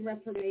Protestant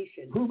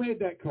Reformation. Who made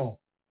that call?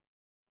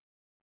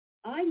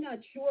 I'm not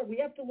sure. We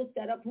have to look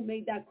that up, who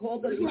made that call.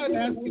 But what I'm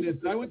asking is,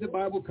 I went to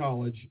Bible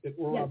college at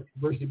Oral Roberts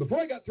University before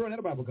I got thrown out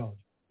of Bible college.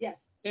 Yes.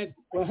 And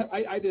well,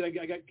 I did. I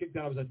got kicked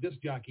out. I was a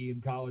disc jockey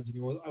in college,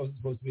 and I wasn't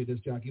supposed to be a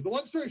disc jockey. The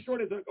long story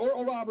short is that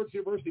Oral Roberts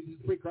University, this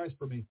is pre-Christ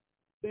for me.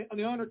 On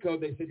the honor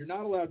code, they said you're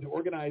not allowed to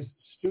organize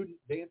student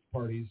dance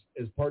parties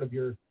as part of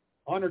your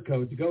honor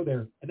code to go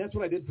there. And that's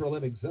what I did for a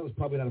living, so that was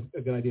probably not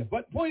a good idea.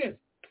 But the point is,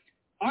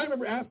 I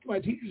remember asking my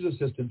teacher's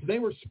assistants, they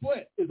were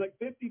split. It was like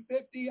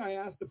 50-50. I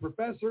asked the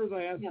professors,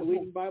 I asked the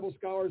leading Bible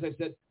scholars, I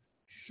said,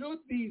 should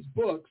these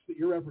books that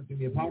you're referencing,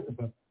 the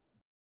Apocrypha,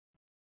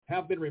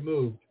 have been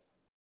removed,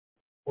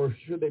 or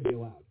should they be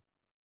allowed?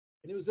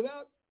 And it was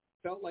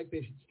felt like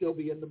they should still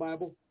be in the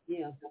Bible.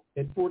 Yeah.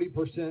 And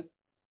 40%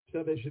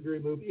 said they should be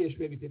removed,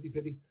 maybe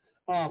 50-50.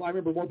 I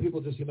remember more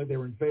people just seemed like they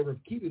were in favor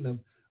of keeping them.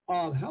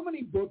 How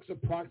many books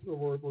approximately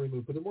were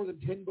removed? Were there more than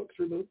 10 books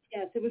removed?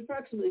 Yes, it was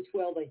approximately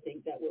 12, I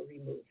think, that were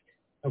removed.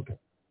 Okay.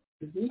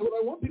 Mm-hmm. So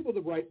what I want people to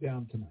write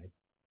down tonight,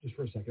 just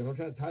for a second, I'm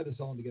trying to tie this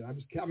all together.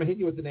 I'm going to hit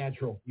you with the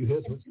natural. You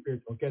hit us with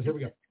spiritual. Okay, so here we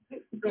go.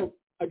 So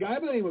a guy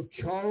by the name of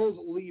Charles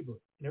Lieber,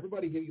 and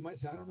everybody here, you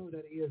might say, I don't know who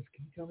that is.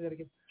 Can you tell me that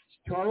again? It's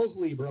Charles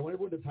Lieber. I want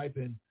everyone to type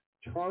in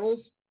Charles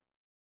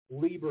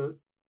Lieber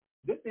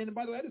And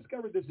by the way, I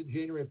discovered this in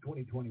January of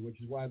 2020, which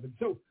is why I've been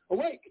so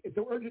awake. It's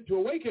so urgent to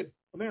awaken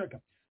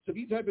America. So if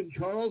you type in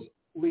Charles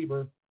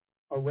Lieber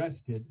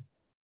arrested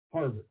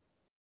Harvard,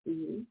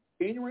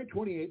 January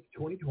 28th,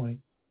 2020, I'm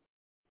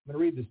going to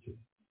read this to you.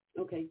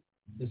 Okay.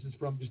 This is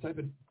from, just type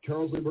in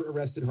Charles Lieber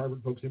arrested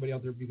Harvard, folks. Anybody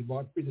out there, you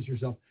can read this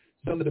yourself.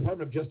 It's on the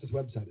Department of Justice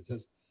website. It says,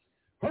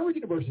 Harvard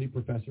University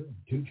professor,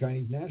 2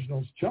 Chinese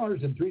nationals,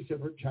 charged in 3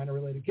 separate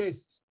China-related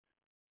cases.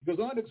 He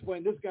goes on to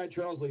explain this guy,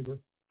 Charles Lieber,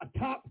 a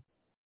top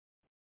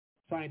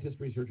scientist,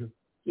 researcher,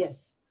 yes,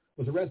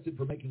 was arrested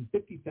for making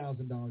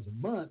 $50,000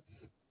 a month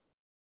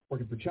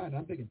working for China.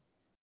 I'm thinking,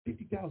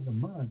 $50,000 a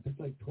month, that's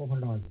like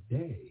 $1,200 a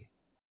day.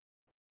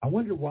 I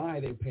wonder why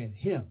they're paying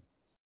him.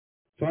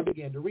 So I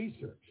began to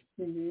research.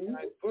 And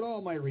I put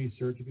all my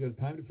research, if you go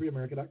to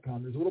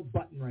timetofreeamerica.com, there's a little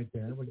button right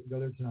there. We're going to go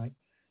there tonight.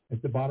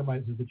 At the bottom right,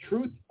 it says the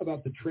truth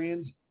about the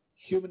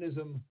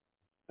transhumanism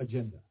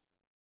agenda.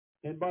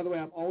 And by the way,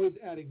 I'm always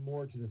adding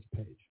more to this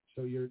page.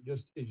 So you're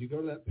just, as you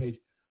go to that page.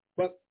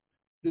 But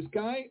this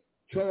guy,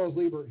 Charles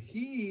Lieber,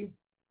 he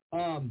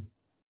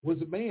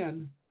was a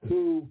man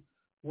who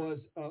was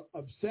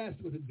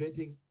obsessed with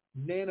inventing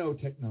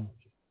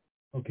nanotechnology.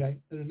 Okay?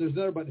 And there's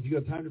another button. If you go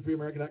to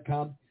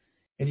timetofreeamerica.com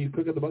and you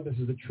click on the button that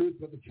says the truth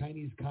about the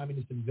Chinese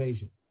communist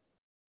invasion,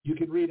 you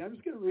can read. I'm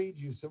just going to read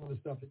you some of the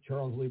stuff that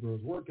Charles Lieber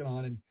was working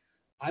on, and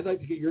I'd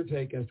like to get your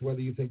take as to whether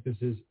you think this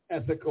is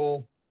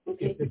ethical,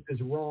 if this is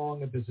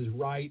wrong, if this is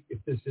right, if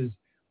this is,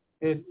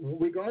 and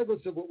regardless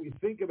of what we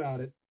think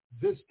about it,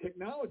 this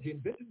technology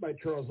invented by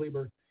Charles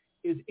Lieber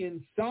is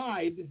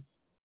inside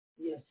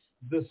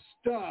the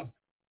stuff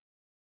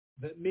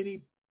that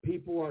many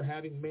people are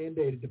having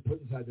mandated to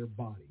put inside their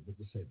body. We'll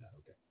just say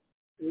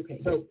that,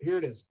 okay? So here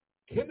it is.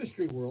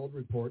 Chemistry World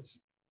reports,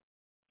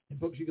 and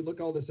folks, you can look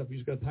all this up. You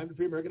just go to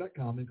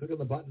timetofreeamerica.com and click on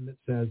the button that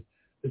says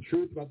the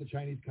truth about the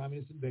Chinese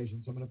communist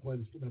invasion. So I'm going to play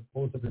this. I'm going to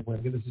pull this up here for you.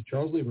 Again, this is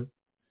Charles Lieber.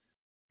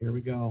 Here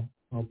we go.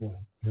 Oh, boy.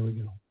 Here we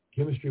go.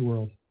 Chemistry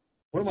World.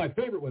 One of my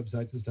favorite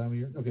websites this time of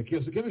year. Okay,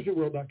 so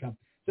chemistryworld.com. It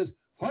says,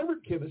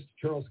 Harvard chemist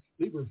Charles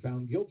Lieber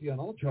found guilty on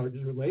all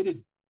charges related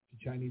to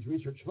Chinese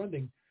research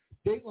funding.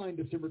 Dateline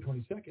December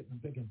 22nd. I'm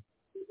thinking,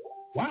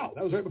 wow,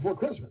 that was right before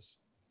Christmas.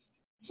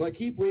 So I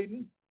keep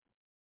reading.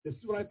 This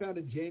is what I found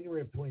in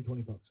January of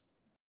 2020, folks.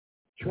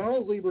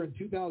 Charles Lieber in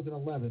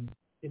 2011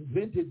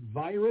 invented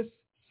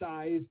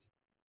virus-sized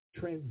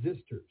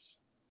transistors.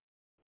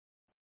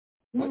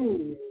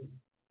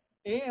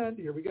 And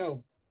here we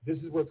go. This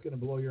is what's going to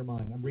blow your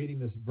mind. I'm reading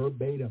this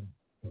verbatim,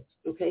 folks.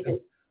 Okay.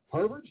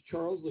 Harvard's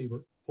Charles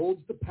Lieber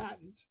holds the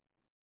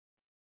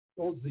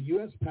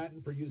U.S.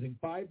 patent for using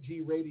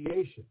 5G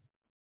radiation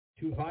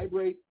to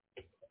vibrate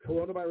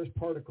coronavirus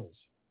particles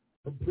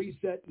from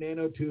preset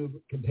nanotube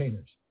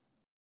containers.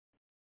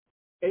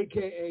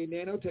 AKA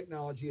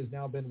nanotechnology has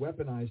now been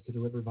weaponized to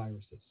deliver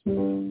viruses.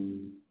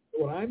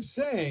 What I'm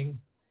saying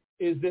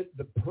is that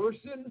the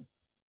person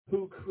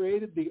who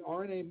created the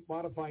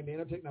RNA-modifying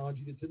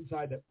nanotechnology that's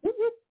inside that,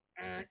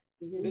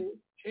 it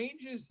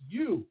changes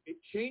you. It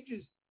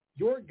changes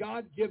your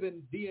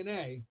God-given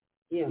DNA.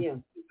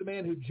 Is the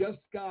man who just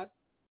got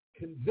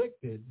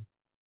convicted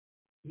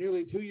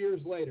nearly 2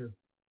 years later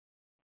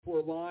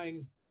for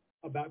lying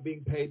about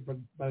being paid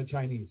by the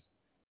Chinese.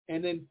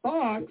 And then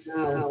Fox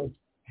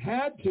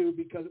had to,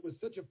 because it was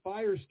such a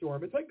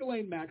firestorm. It's like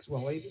Ghislaine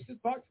Maxwell.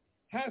 Fox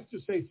has to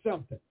say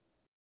something,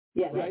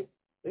 right?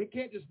 They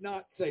can't just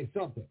not say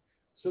something.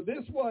 So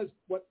this was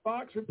what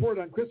Fox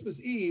reported on Christmas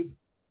Eve,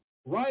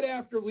 right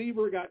after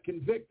Lieber got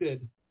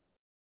convicted.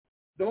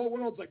 The whole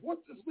world's like,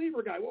 what's this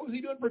Lieber guy? What was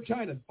he doing for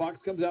China? Fox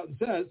comes out and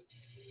says,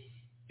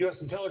 U.S.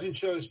 intelligence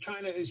shows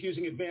China is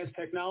using advanced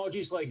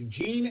technologies like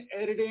gene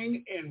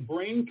editing and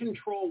brain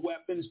control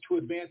weapons to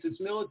advance its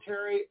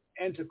military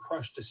and to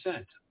crush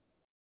dissent.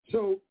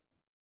 So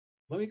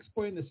let me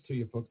explain this to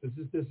you, folks.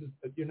 This is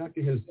you're not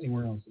going to hear this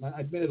anywhere else. And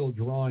I made a little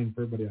drawing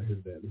for everybody out here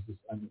today.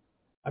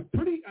 I'm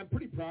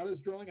pretty proud of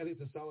this drawing. I think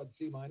it's a solid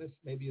C-,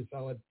 maybe a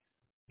solid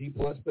D+.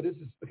 But this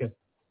is okay.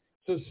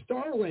 So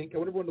Starlink, I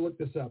want everyone to look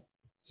this up.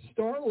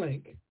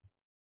 Starlink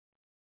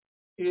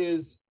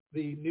is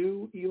the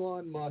new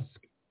Elon Musk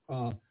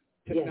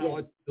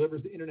technology that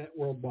delivers the internet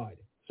worldwide.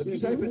 So if you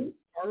type in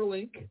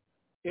Starlink,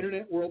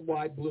 internet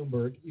worldwide,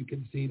 Bloomberg, you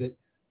can see that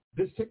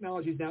this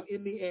technology is now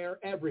in the air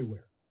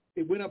everywhere.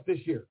 It went up this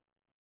year.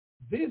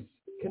 This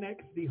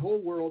connects the whole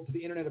world to the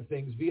Internet of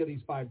Things via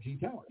these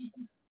 5G towers.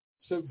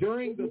 So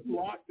during the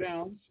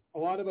lockdowns, a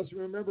lot of us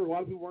remember, a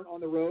lot of people weren't on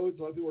the roads,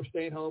 a lot of people were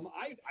staying home.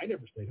 I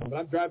never stayed home, but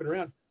I'm driving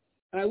around.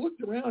 And I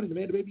looked around, and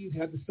Amanda, maybe you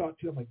had this thought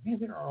too. I'm like, man,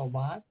 there are a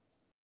lot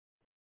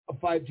of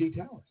 5G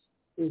towers.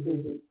 I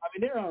mean,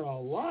 there are a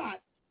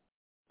lot.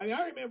 I mean,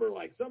 I remember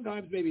like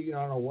sometimes maybe,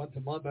 I don't know, once a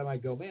month I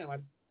might go, man,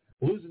 I'm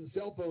losing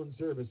cell phone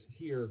service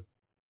here.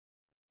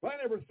 But I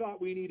never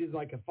thought we needed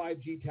like a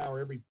 5G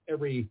tower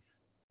every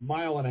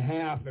mile and a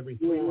half, every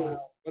 3 miles,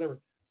 whatever.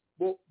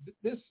 Well,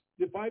 the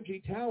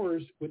 5G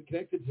towers, when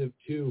connected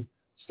to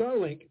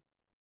Starlink,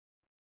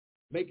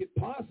 make it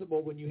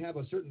possible when you have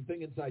a certain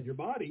thing inside your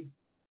body,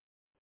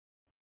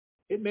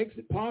 it makes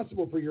it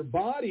possible for your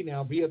body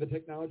now, via the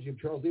technology of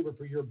Charles Lieber,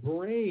 for your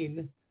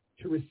brain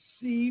to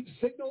receive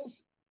signals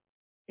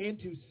and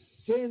to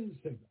send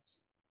signals,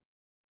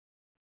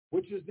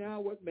 which is now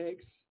what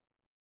makes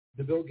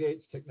the Bill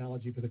Gates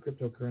technology for the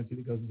cryptocurrency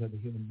that goes inside the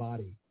human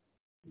body,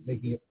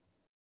 making it,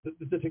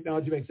 the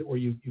technology makes it where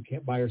you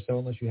can't buy or sell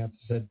unless you have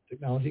said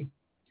technology.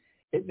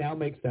 It now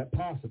makes that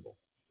possible.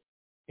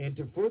 And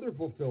to further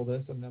fulfill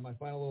this, and then my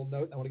final little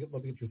note, and I want to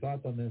love to get your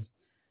thoughts on this,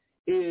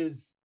 is,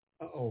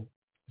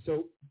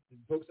 so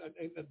folks,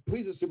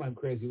 please assume I'm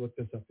crazy. Look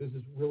this up. This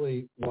is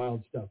really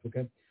wild stuff,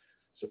 okay?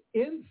 So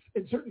in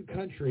certain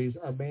countries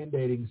are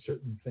mandating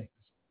certain things.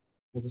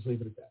 We'll just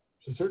leave it at that.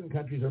 So certain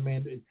countries are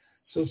mandating.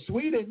 So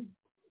Sweden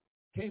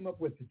came up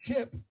with the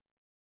chip,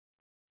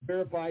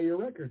 verify your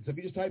records. So if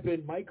you just type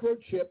in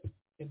microchip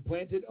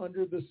implanted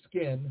under the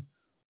skin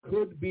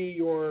could be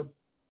your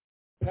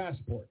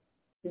passport.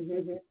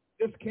 Mm-hmm.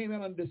 This came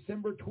out on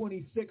December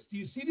 26th. Do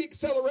you see the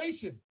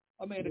acceleration,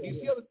 Amanda? Do you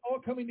see how it's all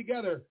coming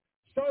together?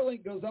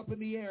 Starlink goes up in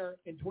the air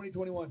in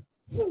 2021,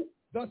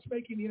 thus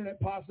making the internet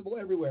possible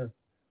everywhere.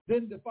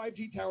 Then the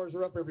 5G towers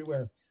are up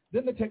everywhere.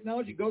 Then the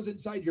technology goes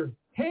inside your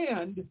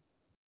hand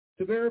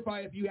to verify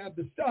if you have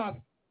the stuff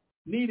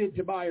needed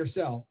to buy or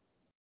sell.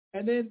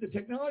 And then the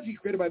technology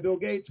created by Bill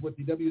Gates with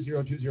the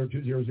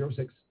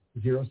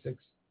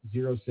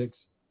W02020060606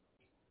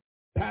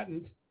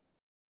 patent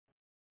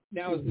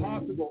now is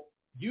possible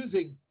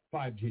using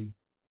 5G.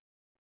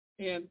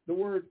 And the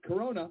word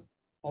corona,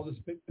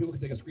 people can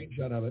take a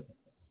screenshot of it,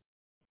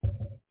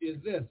 is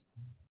this.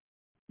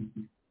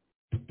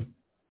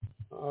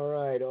 All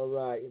right.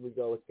 Here we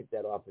go. Let's get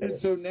that off of And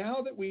so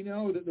now that we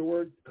know that the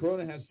word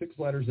corona has 6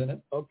 letters in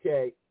it.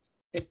 Okay.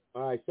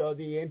 All right. So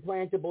the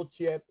implantable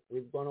chip,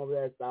 we've gone over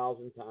that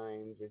 1,000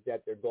 times, is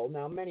that their goal.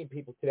 Now, many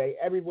people today,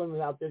 everyone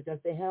out there is going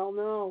to say, hell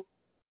no.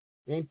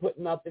 They ain't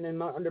putting nothing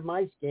under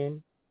my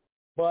skin.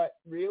 But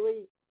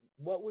really,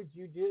 what would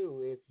you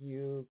do if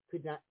you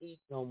could not eat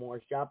no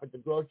more, shop at the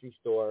grocery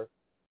store,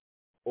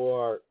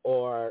 or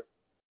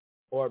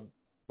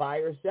buy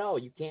or sell?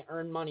 You can't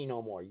earn money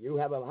no more. You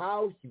have a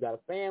house, you got a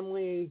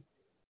family,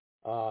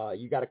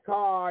 you got a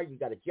car, you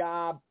got a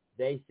job.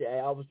 They say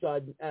all of a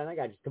sudden, and I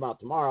got to just come out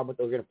tomorrow, but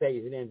they're going to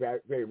phase it in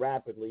very, very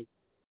rapidly.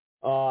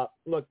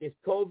 Look, this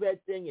COVID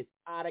thing is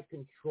out of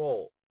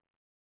control.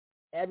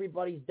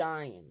 Everybody's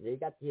dying.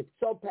 It's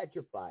so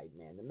petrified,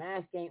 man. The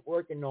mask ain't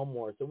working no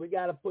more. So we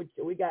got a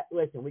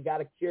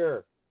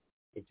cure.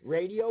 It's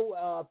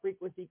radio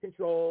frequency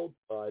controlled.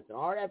 It's an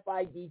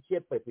RFID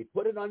chip. But if we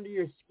put it under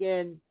your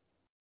skin,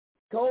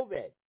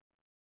 COVID,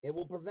 it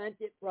will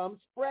prevent it from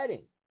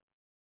spreading.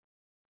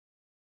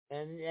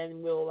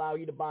 And will allow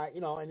you to buy,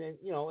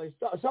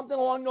 it's something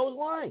along those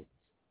lines.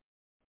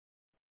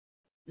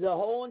 The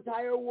whole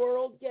entire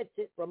world gets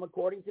it from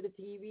according to the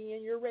TV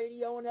and your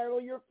radio and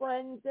all your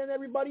friends and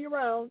everybody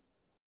around.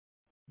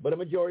 But a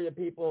majority of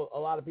people, a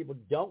lot of people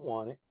don't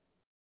want it.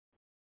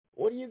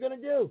 What are you going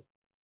to do?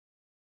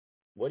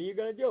 What are you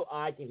going to do?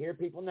 I can hear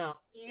people now,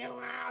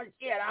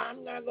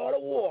 I'm going to go to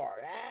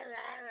war.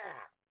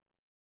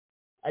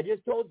 I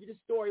just told you the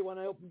story when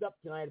I opened up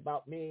tonight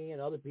about me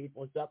and other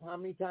people and stuff. How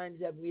many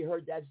times have we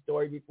heard that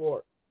story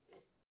before?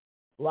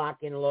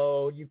 Lock and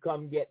load, you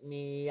come get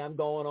me, I'm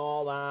going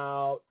all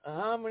out.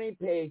 How many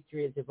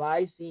patriots have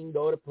I seen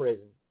go to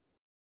prison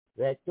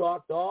that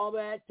talked all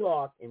that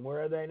talk, and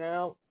where are they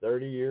now?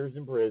 30 years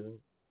in prison,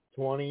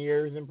 20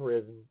 years in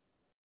prison.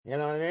 You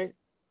know what I mean?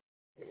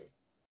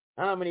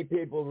 How many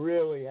people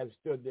really have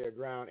stood their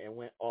ground and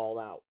went all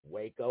out?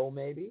 Waco,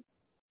 maybe?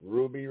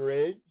 Ruby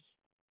Ridge?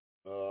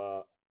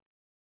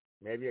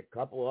 Maybe a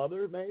couple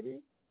others,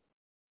 maybe?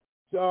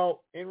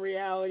 So, in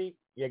reality,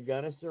 you're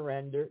going to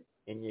surrender.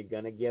 And you're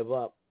going to give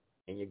up,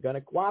 and you're going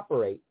to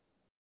cooperate.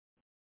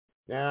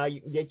 Now, you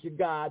can get your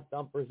God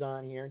thumpers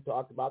on here and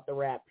talk about the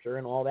rapture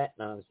and all that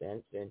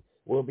nonsense, and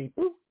we'll be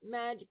poof,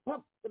 magic,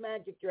 pump the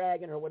magic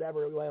dragon, or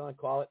whatever we want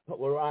to call it, but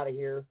we're out of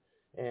here,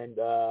 and,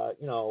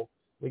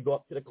 we go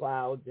up to the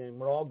clouds, and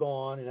we're all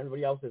gone, and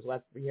everybody else is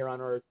left here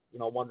on Earth,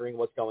 wondering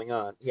what's going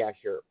on. Yeah,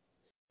 sure.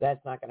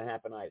 That's not going to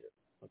happen either,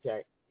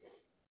 okay?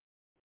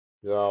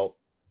 So,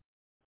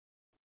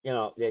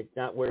 it's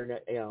not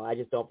where, I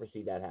just don't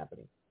foresee that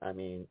happening. I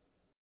mean,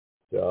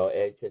 so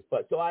it's just,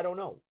 so I don't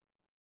know.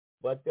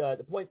 But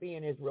the point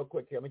being is, real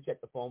quick here, let me check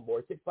the phone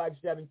board.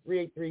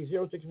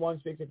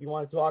 657-383-0616 if you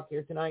want to talk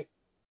here tonight.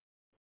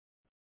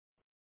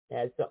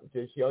 Has something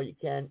to show, you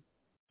can.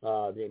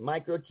 The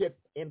microchip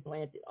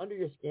implanted under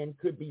your skin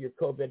could be your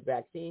COVID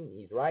vaccine.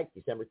 He's right.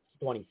 December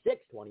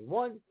 26,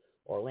 21,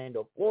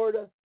 Orlando,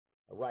 Florida.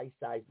 A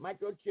rice-sized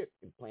microchip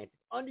implanted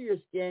under your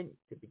skin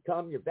could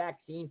become your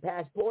vaccine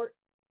passport.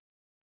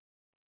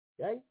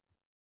 Okay?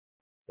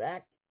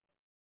 Fact.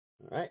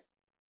 All right.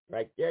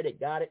 Right there. They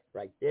got it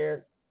right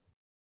there.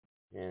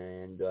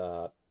 And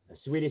a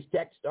Swedish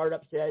tech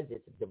startup says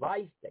it's a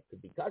device that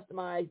could be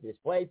customized to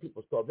display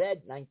people's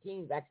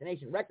COVID-19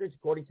 vaccination records,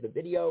 according to the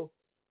video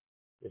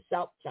the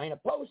South China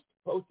Post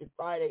posted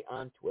Friday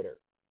on Twitter.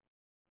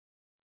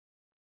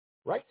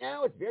 Right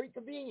now, it's very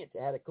convenient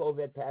to have a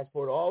COVID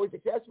passport always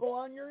accessible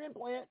on your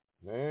implant.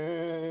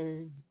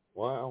 Hey,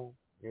 wow,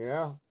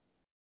 yeah,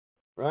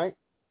 right?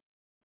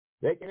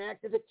 They can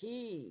act as a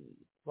key,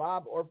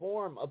 fob, or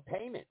form of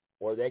payment,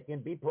 or they can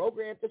be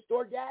programmed to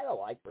store data,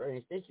 like, for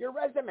instance, your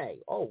resume.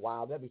 Oh,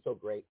 wow, that'd be so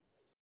great.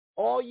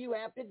 All you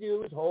have to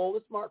do is hold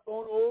a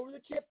smartphone over the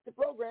chip to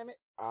program it.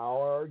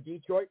 Our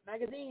Detroit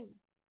magazine.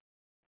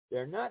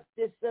 They're not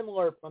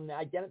dissimilar from the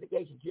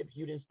identification chips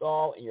you'd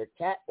install in your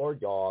cat or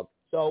dog.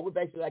 So we're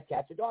basically like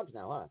cats or dogs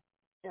now, huh?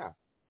 Yeah.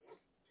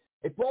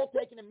 A poll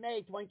taken in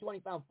May 2020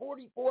 found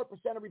 44%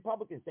 of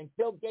Republicans think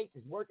Bill Gates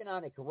is working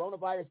on a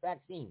coronavirus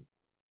vaccine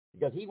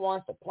because he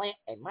wants to plant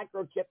a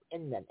microchip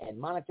in them and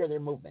monitor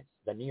their movements,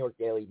 the New York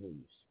Daily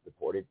News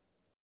reported.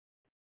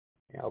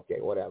 Yeah,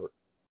 okay, whatever.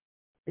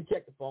 Let me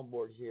check the phone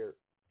boards here.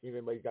 See if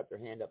anybody's got their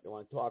hand up. They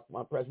want to talk.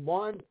 Want to press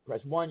 1?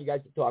 Press 1. You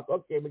guys can talk.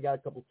 Okay, we got a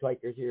couple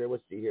takers here.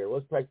 Let's see here.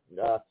 Let's press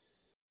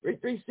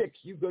 336.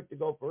 You good to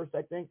go first,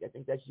 I think. I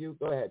think that's you.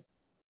 Go ahead.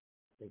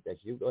 I think that's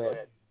you. Go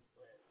ahead.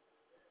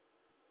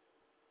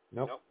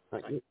 Nope.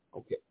 Not you.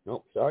 Okay.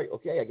 Nope. Sorry.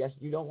 Okay, I guess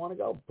you don't want to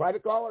go.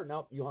 Private caller?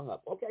 Nope. You hung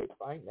up. Okay,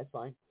 fine. That's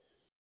fine.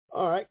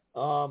 All right.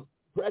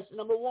 Press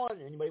number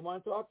 1. Anybody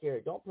want to talk here?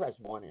 Don't press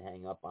 1 and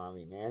hang up on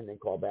me, man. Then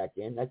call back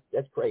in.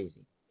 That's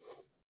crazy.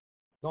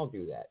 Don't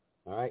do that.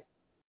 All right.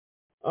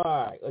 All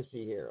right. Let's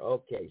see here.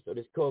 Okay. So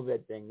this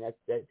COVID thing,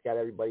 that's got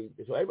everybody.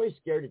 So everybody's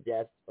scared to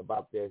death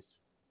about this.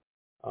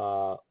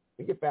 Let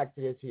me get back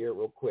to this here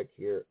real quick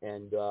here,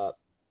 and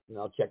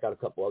I'll check out a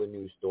couple other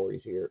news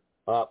stories here.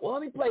 Well,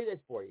 let me play this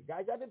for you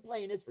guys. I've been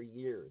playing this for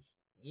years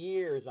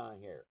on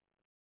here,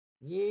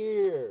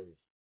 years.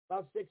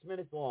 About 6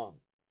 minutes long,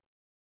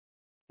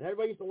 and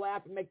everybody used to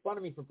laugh and make fun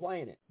of me for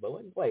playing it. But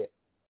let me play it.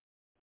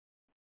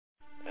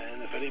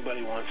 And if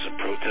anybody wants to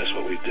protest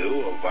what we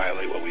do or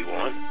violate what we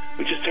want,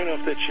 we just turn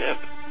off their chip.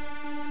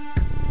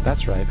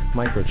 That's right,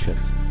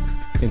 microchips.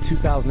 In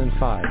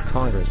 2005,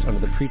 Congress, under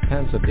the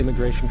pretense of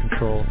immigration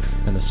control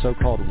and the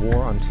so-called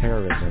War on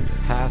Terrorism,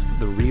 passed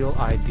the REAL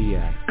ID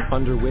Act,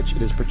 under which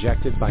it is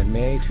projected by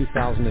May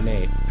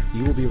 2008,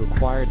 you will be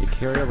required to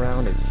carry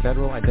around a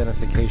federal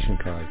identification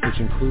card, which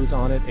includes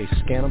on it a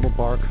scannable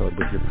barcode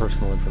with your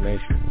personal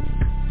information.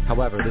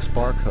 However, this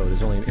barcode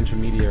is only an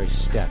intermediary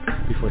step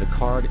before the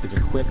card is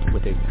equipped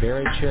with a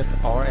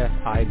VeriChip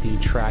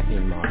RFID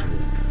tracking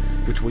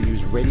module, which will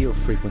use radio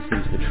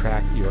frequencies to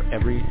track your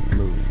every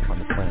move on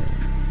the planet.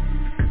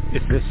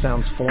 If this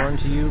sounds foreign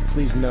to you,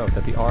 please note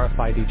that the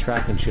RFID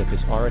tracking chip is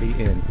already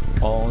in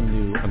all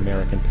new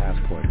American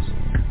passports.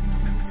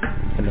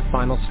 And the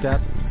final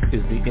step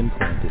is the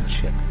implanted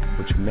chip,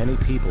 which many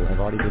people have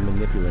already been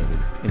manipulated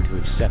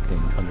into accepting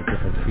under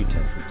different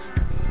pretenses.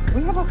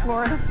 We have a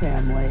Florida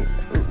family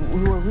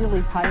who are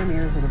really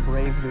pioneers in a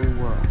brave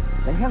new world.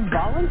 They have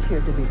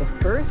volunteered to be the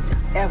first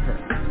ever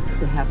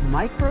to have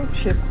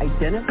microchip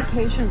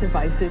identification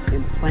devices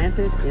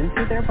implanted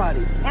into their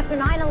bodies. After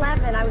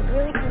 9/11, I was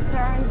really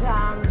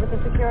concerned with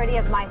the security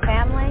of my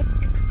family.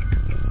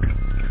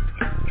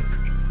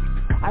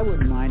 I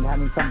wouldn't mind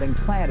having something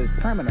planted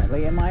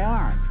permanently in my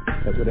arm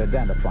that would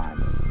identify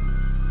me.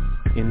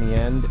 In the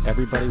end,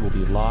 everybody will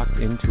be locked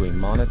into a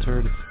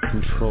monitored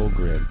control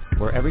grid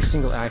where every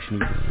single action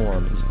you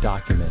perform is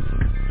documented.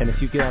 And if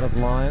you get out of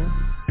line,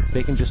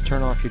 they can just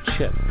turn off your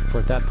chip, for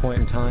at that point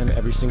in time,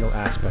 every single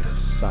aspect of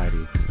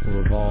society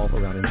will revolve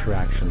around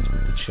interactions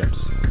with the chips.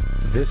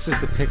 This is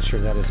the picture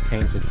that is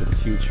painted for the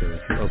future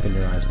if you open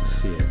your eyes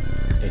to see it.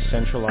 A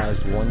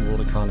centralized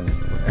one-world economy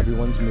where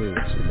everyone's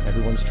moves and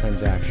everyone's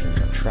transactions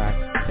are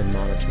tracked and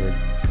monitored,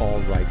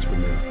 all rights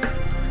removed.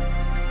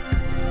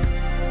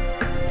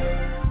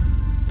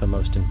 The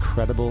most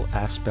incredible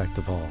aspect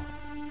of all,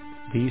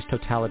 these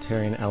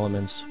totalitarian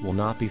elements will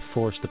not be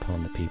forced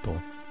upon the people.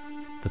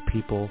 The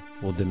people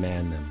will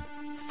demand them.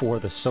 For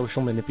the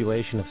social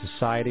manipulation of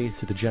society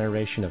through the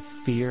generation of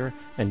fear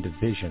and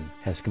division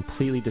has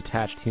completely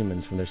detached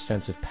humans from their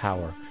sense of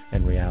power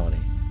and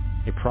reality.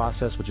 A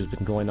process which has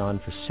been going on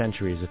for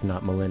centuries, if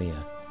not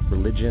millennia.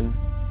 Religion,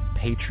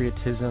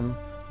 patriotism,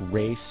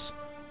 race,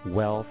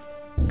 wealth,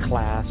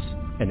 class,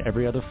 and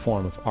every other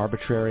form of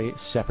arbitrary,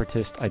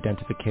 separatist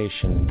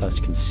identification and thus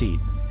conceit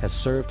has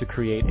served to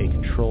create a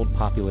controlled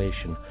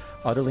population,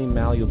 utterly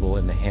malleable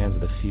in the hands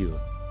of the few.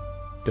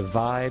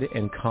 Divide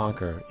and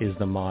conquer is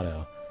the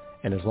motto,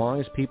 and as long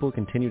as people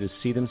continue to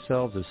see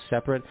themselves as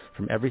separate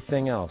from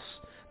everything else,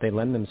 they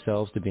lend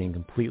themselves to being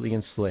completely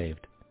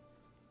enslaved.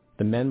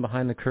 The men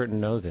behind the curtain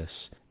know this,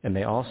 and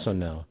they also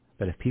know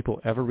that if people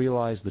ever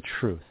realize the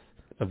truth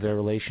of their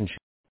relationship.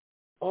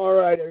 All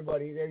right,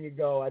 everybody, there you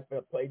go. I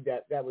played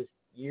that. That was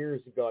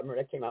years ago. I remember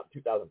that came out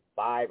in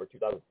 2005 or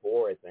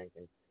 2004, I think.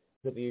 And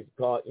people used to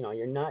call it,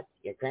 you're nuts,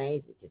 you're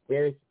crazy,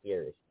 conspiracy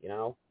theorist,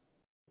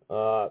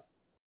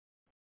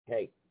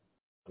 Hey,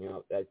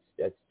 that's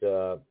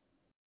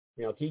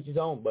teach his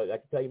own. But I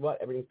can tell you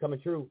what, everything's coming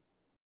true.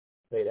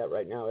 I'll tell you that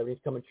right now.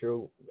 Everything's coming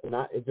true.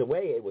 Not it's the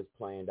way it was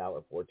planned out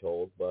or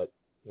foretold, but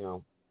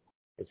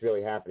it's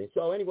really happening.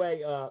 So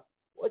anyway,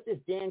 what's this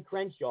Dan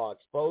Crenshaw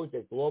exposed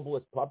as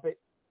globalist puppet?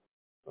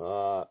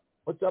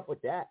 What's up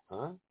with that,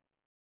 huh?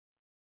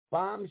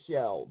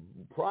 Bombshell.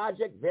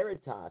 Project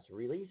Veritas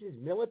releases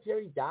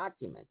military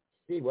documents.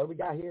 Steve, what do we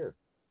got here?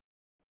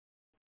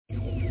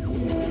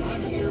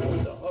 I'm here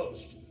with the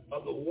host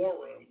of the War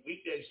Room,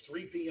 weekdays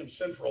 3 p.m.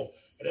 Central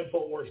at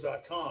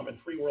Infowars.com and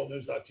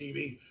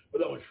FreeWorldNews.tv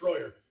with Owen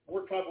Schroyer.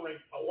 We're covering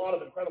a lot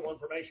of incredible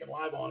information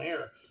live on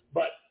air.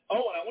 But,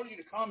 Owen, I wanted you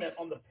to comment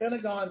on the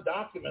Pentagon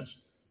documents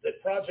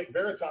that Project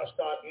Veritas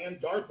got and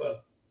DARPA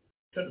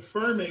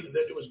confirming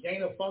that it was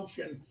gain of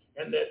function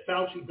and that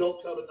Fauci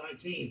built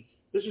COVID-19.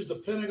 This is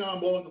the Pentagon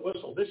blowing the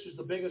whistle. This is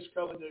the biggest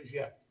COVID news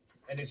yet.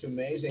 And it's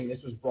amazing.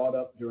 This was brought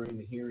up during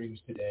the hearings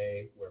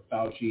today where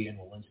Fauci and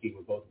Walensky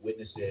were both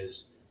witnesses,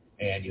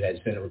 and you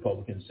had Senate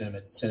Republicans,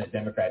 Senate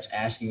Democrats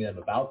asking them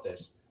about this.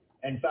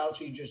 And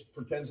Fauci just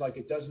pretends like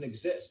it doesn't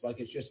exist, like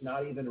it's just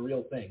not even a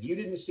real thing. You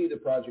didn't see the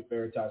Project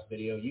Veritas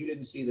video. You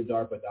didn't see the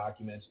DARPA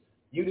documents.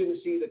 You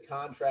didn't see the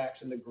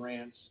contracts and the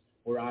grants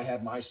where I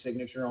have my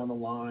signature on the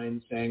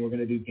line saying we're going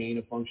to do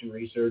gain-of-function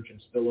research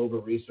and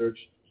spillover research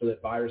so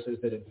that viruses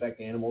that infect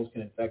animals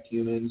can infect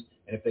humans.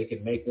 And if they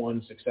can make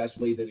one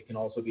successfully, that it can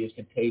also be as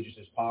contagious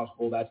as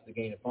possible. That's the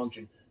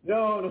gain-of-function.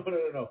 No.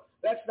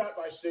 That's not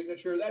my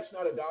signature. That's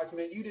not a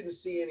document. You didn't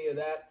see any of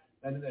that.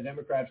 And then the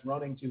Democrats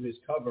running to his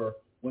cover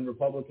when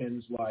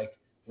Republicans like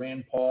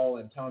Rand Paul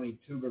and Tommy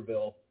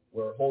Tuberville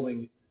were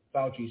holding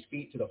Fauci's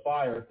feet to the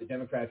fire. The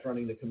Democrats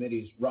running the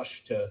committees rushed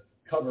to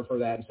cover for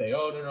that and say,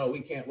 oh, no,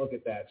 we can't look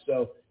at that.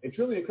 So it's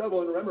really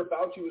incredible. And remember,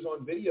 Fauci was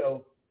on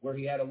video where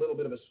he had a little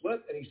bit of a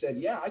slip, and he said,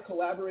 yeah, I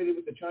collaborated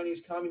with the Chinese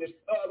communist,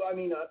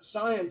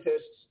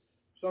 scientists.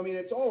 So, I mean,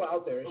 it's all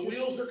out there. The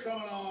wheels are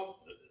coming off.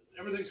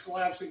 Everything's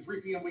collapsing. 3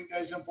 p.m.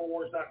 weekdays,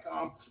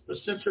 Infowars.com. The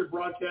censored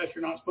broadcast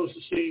you're not supposed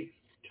to see.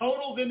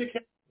 Total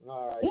vindication.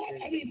 All right. What?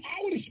 I mean,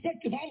 I would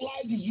expect if I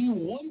lied to you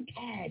one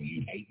time,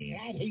 you'd hate me,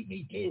 and I'd hate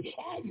me too.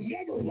 I've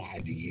never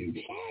lied to you.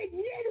 I've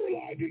never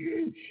lied to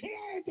you. And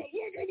I have to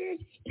look at this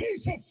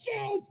piece of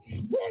filth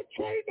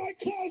portrayed by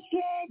Klaus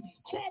Schwab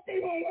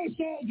crapping on us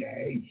all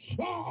day.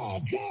 Oh,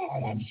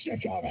 God, I'm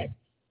sick of it.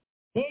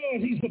 Oh,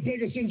 and he's the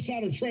biggest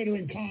insider trader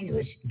in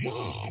Congress.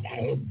 God,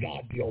 I hope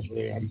God deals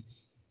with him.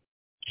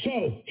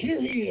 So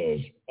here he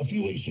is a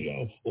few weeks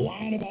ago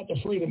lying about the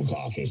Freedom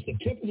Caucus, the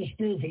tip of the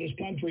spear for this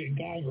country in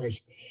Congress,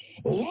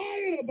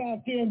 lying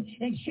about them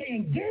and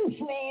saying they're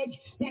frauds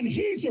when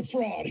he's a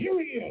fraud. Here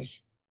he is.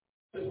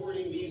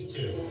 Supporting these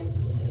two.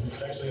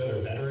 There's actually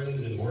other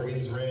veterans in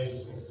Morgan's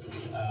race.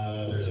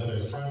 There's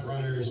other front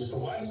runners. So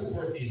why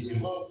support these two?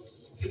 Well,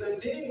 because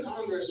I've been in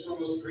Congress for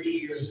almost 3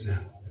 years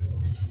now.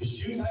 There's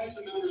two types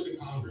of members of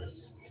Congress.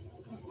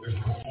 There's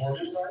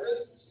performance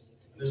artists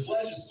and there's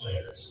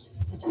legislators.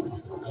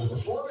 Now, the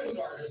performance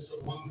artists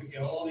are the ones that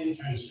get all the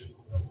attention.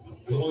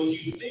 The ones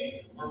you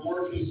think are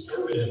more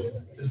conservative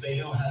because they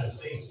know how to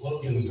say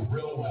slogans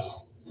real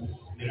well.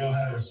 They know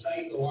how to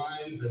recite the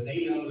lines that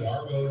they know that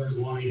our voters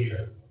want to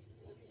hear.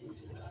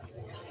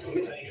 Let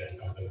me tell you guys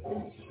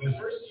something. In the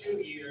first 2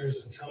 years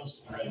of Trump's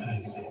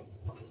presidency,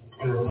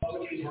 when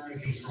Republicans were in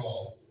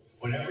control,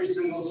 when every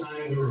single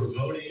time we were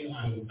voting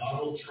on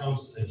Donald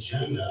Trump's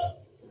agenda,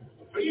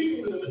 who do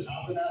you think was at the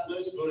top of that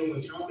list voting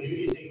with Trump, and who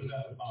do you think was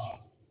at the bottom?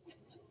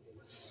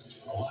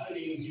 A lot of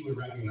names you would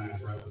recognize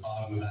are at the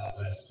bottom of that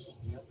list.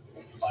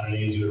 A lot of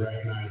names you would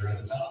recognize are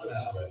at the top of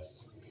that list.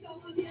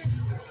 Number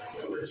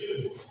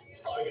two,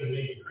 probably going to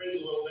make you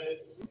cringe a little bit.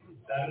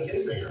 Adam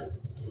Kinzinger.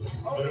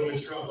 Voted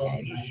with Trump.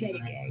 I just shut it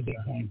down at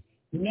that point.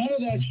 None of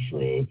that's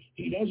true.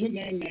 He doesn't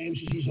name names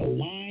because he's a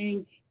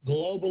lying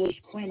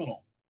globalist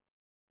criminal.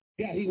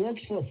 Yeah, he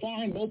works for a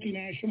foreign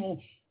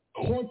multinational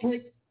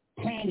corporate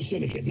crime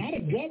syndicate, not a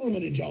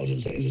government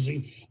intelligence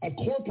agency, a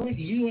corporate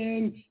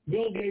UN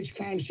Bill Gates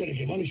crime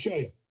syndicate. Let me show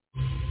you.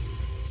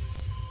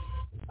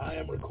 I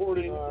am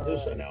recording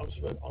this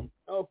announcement.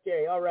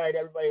 Okay, all right,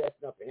 everybody, that's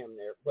enough of him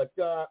there. But,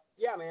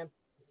 yeah, man,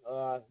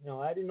 I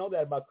didn't know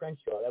that about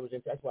Crenshaw.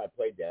 That's why I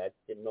played that.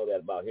 I didn't know that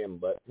about him,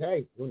 but,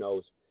 hey, who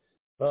knows?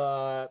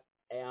 You're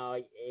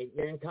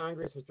in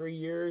Congress for 3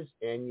 years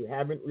and you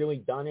haven't really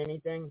done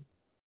anything,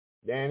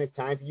 then it's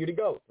time for you to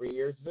go. 3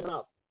 years is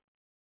enough.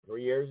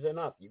 3 years is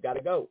enough. You got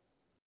to go.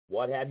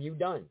 What have you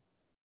done?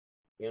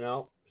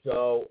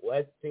 So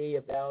let's see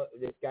if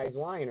this guy's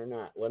lying or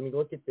not. Let me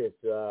look at this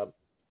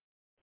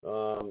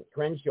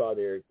Crenshaw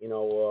there.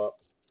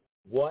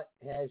 What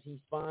has he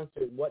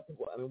sponsored? What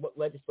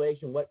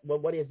legislation?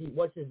 What is he?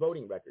 What's his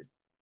voting record?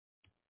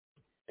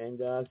 And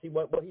see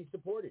what he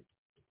supported.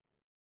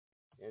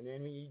 And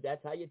then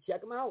that's how you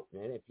check him out.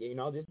 And if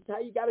this is how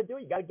you got to do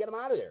it. You got to get him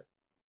out of there.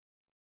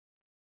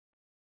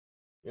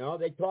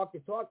 They talk the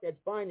talk. That's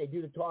fine. They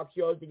do the talk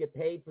shows to get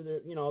paid for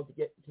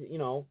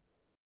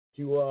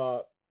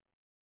to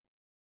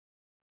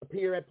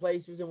appear at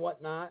places and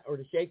whatnot, or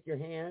to shake your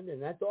hand,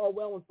 and that's all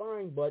well and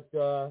fine. But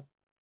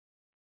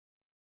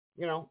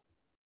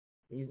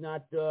he's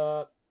not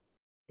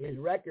his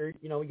record.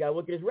 We got to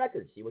look at his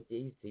record, see what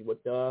he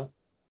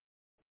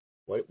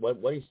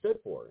stood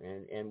for,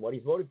 and what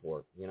he's voted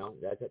for.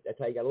 That's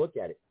how you got to look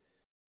at it.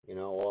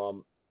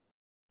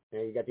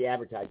 And you got the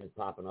advertisements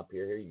popping up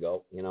here. Here you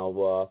go.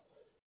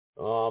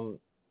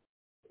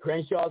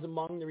 Crenshaw is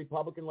among the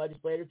Republican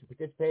legislators who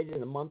participated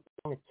in a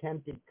month-long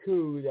attempted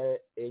coup that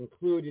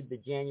included the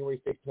January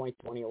 6,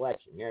 2020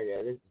 election.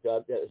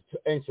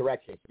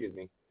 Insurrection,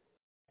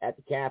 at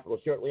the Capitol.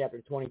 Shortly after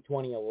the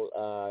 2020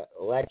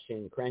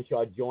 election,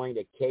 Crenshaw joined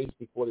a case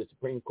before the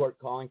Supreme Court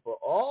calling for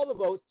all the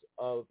votes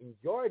in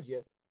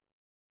Georgia,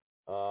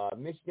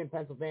 Michigan,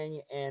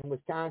 Pennsylvania, and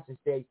Wisconsin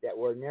states that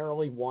were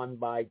narrowly won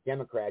by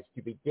Democrats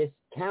to be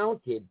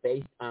discounted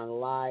based on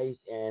lies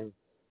and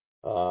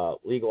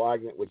legal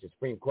argument, which the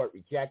Supreme Court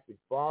rejected.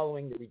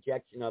 Following the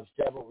rejection of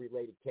several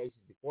related cases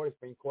before the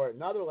Supreme Court,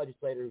 another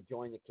legislator who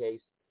joined the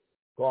case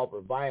called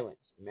for violence.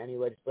 Many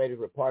legislators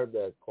were part of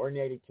the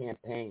coordinated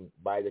campaign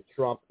by the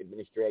Trump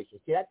administration.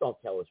 See, that don't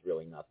tell us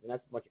really nothing.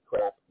 That's a bunch of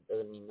crap. It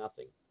doesn't mean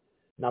nothing.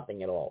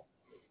 Nothing at all.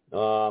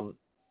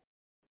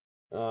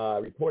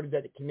 Reported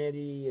that the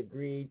committee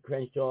agreed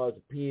Crenshaw's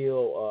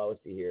appeal.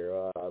 Let's see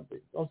here.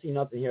 Don't see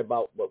nothing here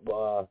about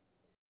what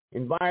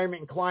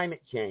environment and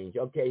climate change.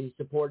 Okay, he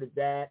supported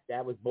that.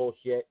 That was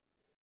bullshit.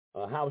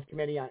 House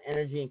Committee on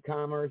Energy and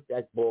Commerce.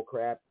 That's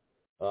bullcrap.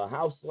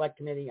 House Select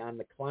Committee on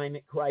the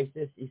Climate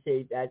Crisis. You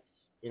say that's,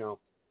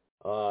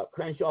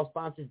 Crenshaw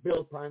sponsors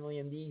bills primarily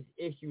in these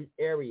issue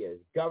areas: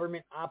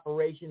 government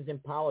operations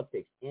and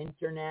politics,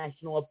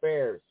 international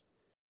affairs,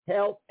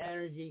 health,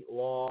 energy,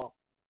 law,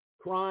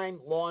 crime,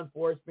 law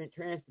enforcement,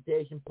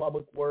 transportation,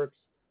 public works,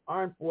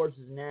 armed forces,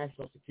 and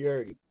national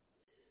security.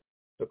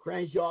 So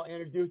Crenshaw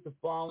introduced the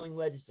following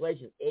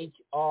legislation: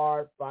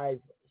 H.R.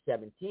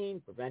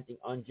 517, preventing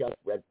unjust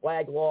red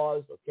flag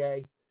laws,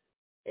 okay?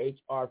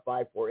 H.R.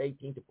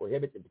 5418 to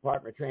prohibit the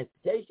Department of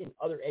Transportation and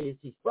other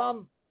agencies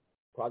from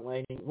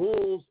promulgating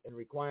rules and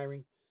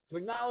requiring to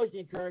acknowledge and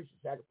encourage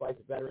the sacrifice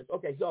of veterans.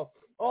 Okay, so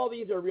all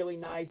these are really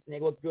nice and they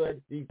look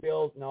good, these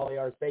bills, and all they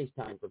are is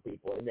FaceTime for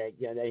people, and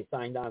they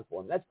signed on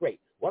for them. That's great.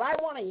 What I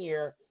want to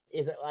hear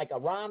is like a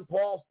Ron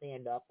Paul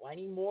stand-up. I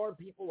need more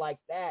people like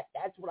that.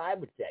 That's what I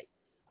would say.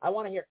 I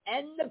want to hear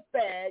end the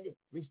Fed,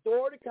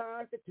 restore the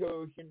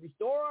Constitution,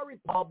 restore our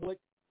republic,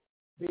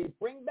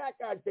 bring back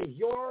our de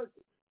jure,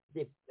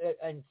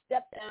 and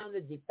step down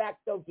the de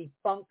facto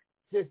defunct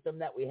system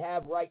that we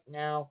have right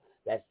now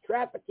that's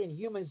trafficking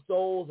human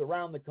souls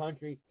around the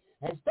country,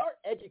 and start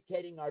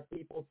educating our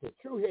people to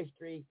true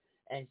history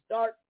and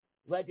start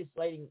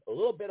legislating a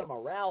little bit of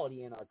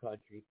morality in our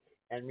country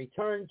and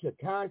return to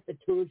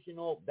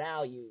constitutional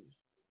values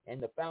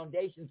and the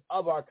foundations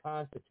of our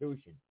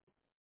Constitution.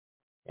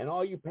 And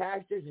all you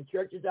pastors and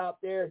churches out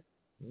there,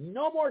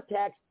 no more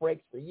tax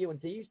breaks for you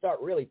until you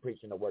start really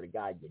preaching the word of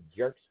God, you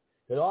jerks.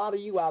 Because a lot of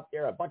you out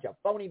there are a bunch of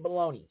phony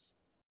balonies.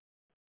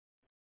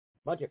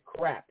 Bunch of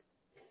crap.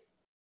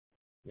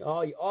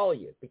 All of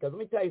you. Because let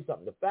me tell you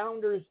something. The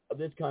founders of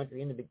this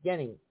country in the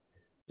beginning,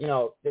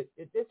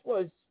 this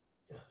was,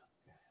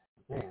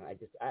 man,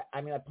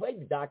 I played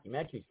the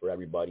documentaries for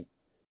everybody.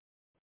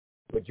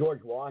 With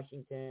George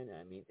Washington,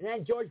 and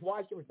then George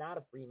Washington was not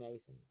a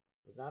Freemason.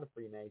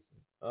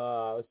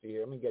 Let's see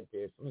here. Let me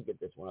get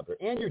this one up here.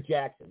 Andrew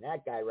Jackson,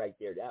 that guy right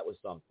there, that was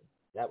something.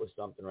 That was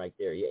something right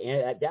there.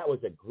 Yeah, that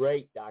was a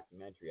great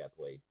documentary I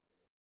played.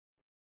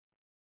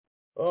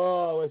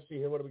 Oh, let's see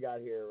here. What do we got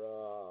here?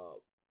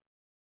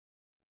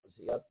 Let's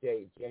see.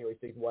 Update January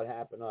 6th. What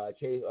happened? Let's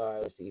see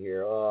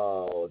here.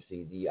 Let's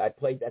see. I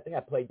think I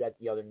played that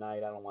the other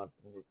night. I don't want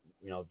to,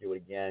 do it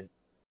again.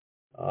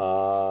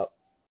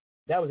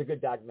 That was a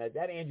good documentary.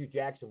 That Andrew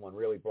Jackson one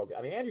really broke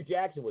it. Andrew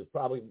Jackson was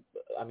probably,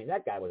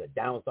 that guy was a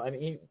downside.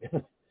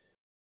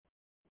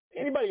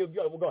 Anybody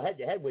will go head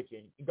to head with you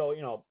and go,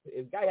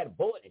 the guy had a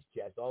bullet in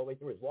his chest all the way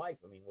through his life.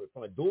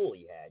 From a duel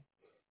he had.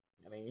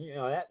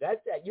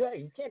 That's that.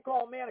 You can't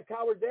call a man a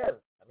coward there.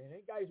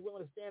 Any guy who's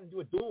willing to stand and do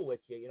a duel with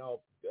you,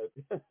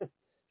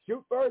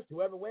 shoot first.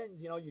 Whoever wins,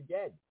 you're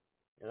dead.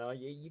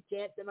 You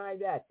can't deny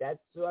that. That's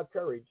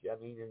courage.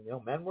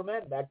 Men were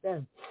men back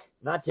then.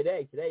 Not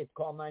today. Today it's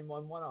call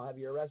 911. I'll have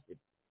you arrested.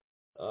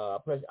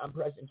 I'm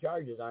pressing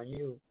charges on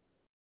you,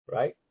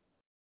 right?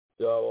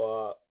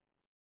 So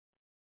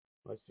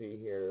let's see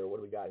here. What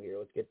do we got here?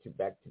 Let's get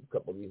back to a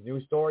couple of these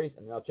news stories,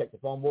 and then I'll check the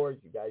phone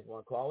boards. You guys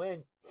want to call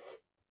in?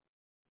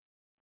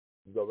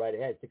 You go right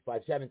ahead.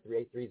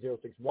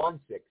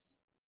 657-383-0616.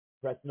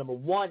 Press number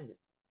 1,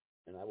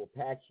 and I will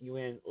patch you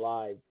in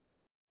live.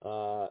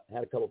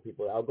 Had a couple of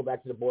people. I'll go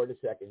back to the board in a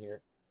second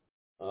here.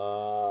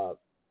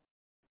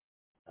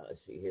 Let's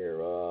see here.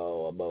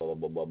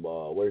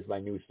 Where's my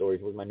news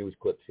stories? Where's my news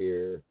clips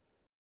here?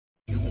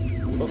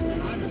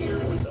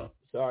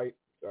 Sorry,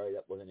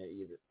 that wasn't it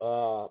either.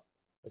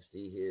 Let's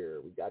see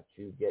here. We got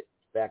to get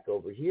back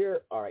over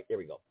here. All right, there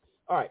we go.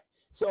 All right,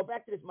 so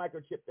back to this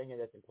microchip thing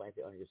that's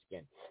implanted under your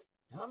skin.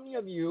 How many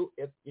of you,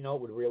 if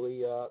would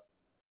really,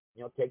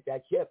 take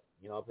that chip?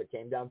 If it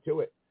came down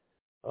to it.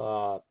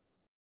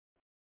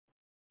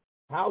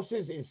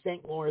 Houses in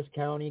St. Lawrence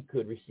County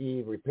could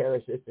receive repair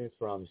assistance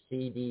from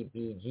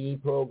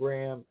CDBG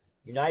program.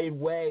 United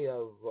Way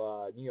of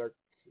New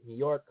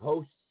York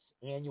hosts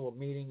annual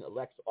meeting,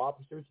 elects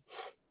officers.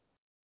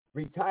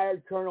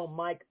 Retired Colonel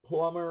Mike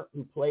Plummer,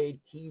 who played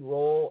key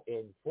role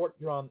in Fort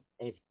Drum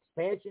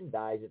expansion,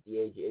 dies at the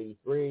age of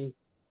 83.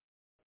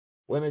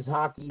 Women's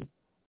hockey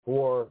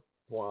for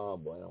oh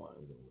boy, I don't want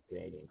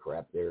Canadian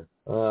crap there.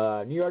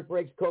 New York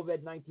breaks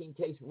COVID-19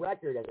 case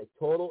record as a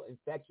total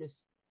infections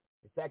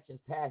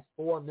past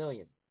 4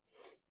 million.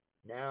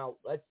 Now,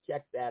 let's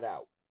check that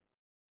out.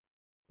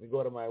 Let me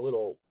go to my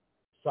little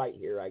site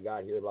here I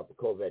got here about the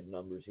COVID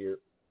numbers here.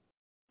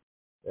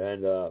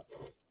 And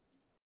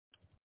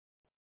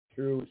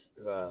true,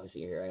 let's see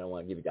here. I don't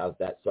want to give you out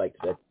that site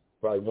because that's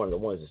probably one of the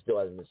ones that still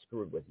hasn't been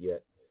screwed with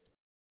yet.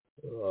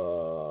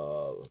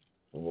 All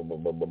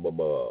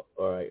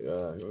right,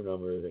 new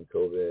numbers in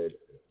COVID.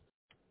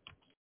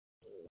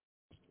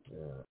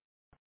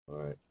 All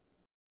right.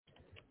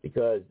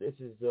 Because this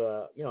is,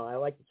 I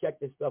like to check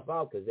this stuff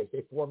out because they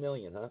say 4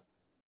 million, huh?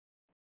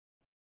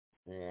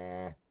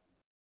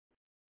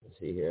 Let's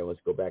see here.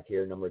 Let's go back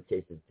here. Number of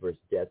cases versus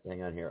deaths.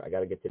 Hang on here. I got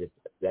to get to this.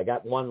 I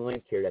got one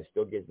link here that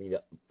still gives me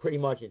the pretty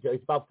much.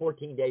 It's about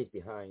 14 days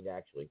behind,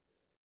 actually.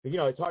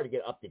 Because, it's hard to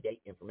get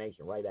up-to-date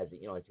information, right? As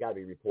it's got to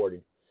be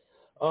reported.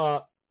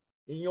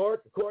 New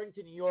York, according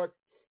to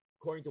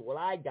what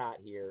I got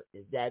here,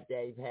 is that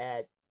they've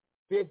had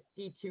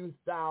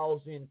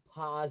 52,000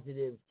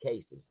 positive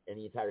cases in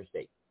the entire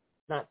state.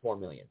 Not 4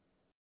 million.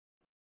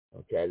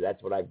 Okay,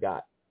 that's what I've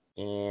got.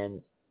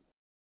 And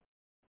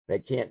the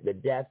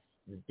death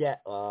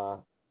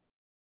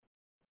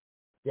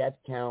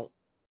count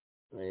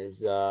is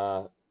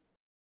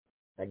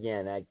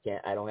again, I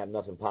don't have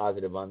nothing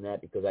positive on that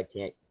because I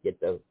can't get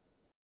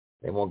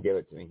they won't give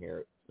it to me here.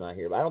 It's not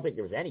here. But I don't think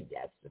there was any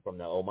deaths from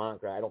the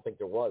Omicron. I don't think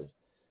there was.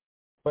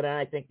 But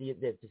I think the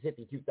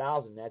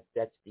 52,000,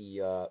 that's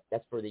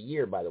for the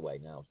year, by the way,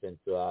 now, since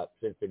the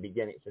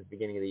beginning of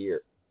the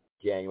year,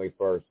 January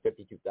 1st,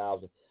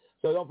 52,000.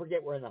 So don't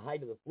forget we're in the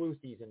height of the flu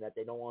season that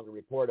they no longer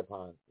report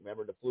upon.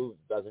 Remember, the flu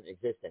doesn't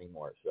exist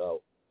anymore.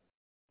 So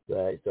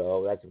that's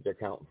what they're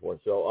counting for.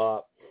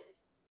 So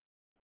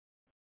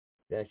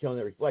that's showing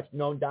that reflects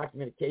known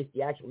documented case.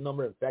 The actual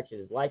number of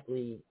infections is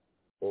likely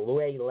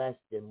way less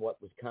than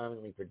what was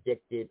commonly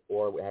predicted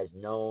or is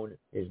known.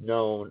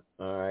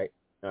 All right.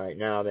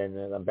 Now then,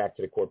 I'm back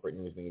to the corporate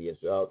news media.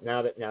 So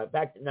now let's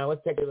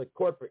take a look at the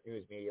corporate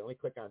news media. Let me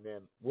click on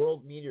them.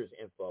 World Meters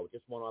info,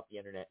 just one off the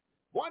internet.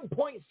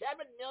 1.7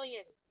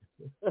 million.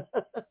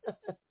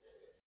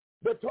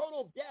 The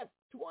total deaths,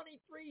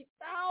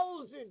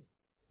 23,000.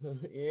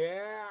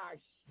 Yeah,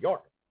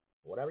 sure.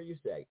 Whatever you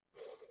say.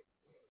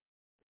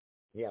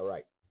 Yeah,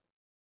 right.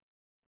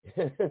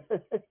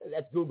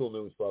 That's Google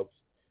News, folks.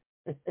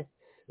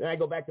 Then I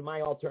go back to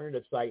my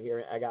alternative site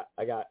here. I got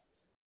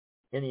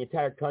in the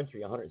entire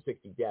country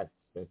 160 deaths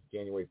since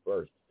January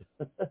 1st.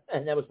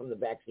 And that was from the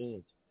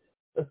vaccines.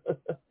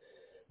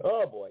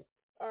 Oh, boy.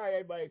 All right,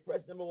 everybody,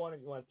 press number 1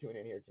 if you want to tune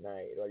in here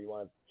tonight or you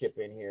want to chip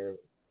in here.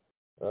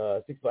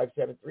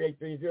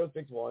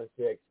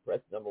 657-383-0616.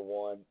 Press number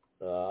 1.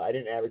 I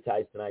didn't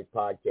advertise tonight's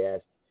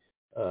podcast.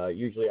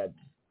 Usually I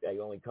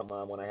only come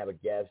on when I have a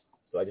guest,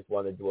 so I just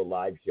wanted to do a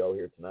live show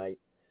here tonight.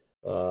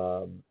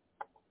 Let's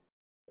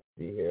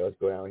see here. Let's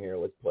go down here.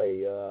 Let's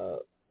play.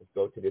 Let's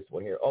go to this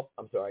one here. Oh,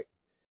 I'm sorry.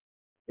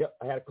 Yep,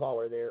 I had a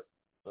caller there.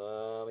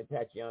 Let me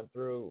patch you on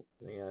through.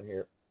 Hang on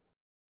here.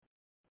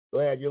 Go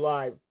ahead. You're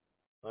live.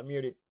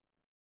 Unmuted.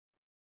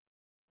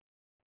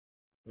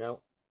 No.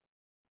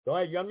 Go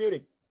ahead. You're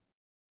unmuted.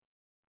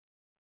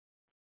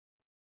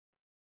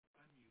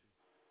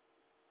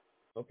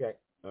 Okay.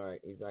 All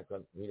right. He's not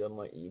going. He doesn't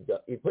like.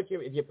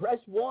 If you press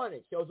 1,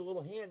 it shows a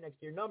little hand next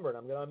to your number, and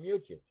I'm going to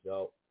unmute you.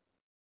 So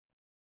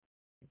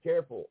be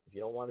careful if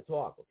you don't want to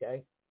talk.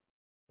 Okay.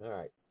 All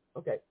right.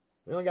 Okay.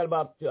 We only got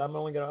about. I'm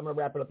going to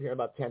wrap it up here in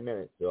about 10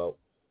 minutes. So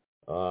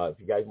if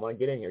you guys want to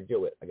get in here,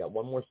 do it. I got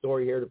one more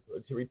story here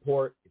to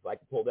report. If I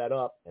can pull that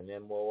up, and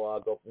then we'll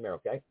go from there.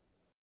 Okay.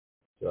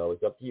 So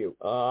it's up to you.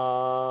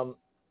 All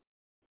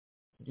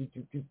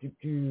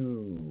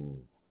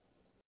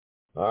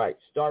right,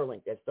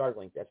 Starlink. That's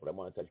Starlink. That's what I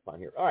want to touch upon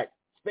here. All right,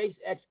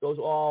 SpaceX goes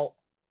all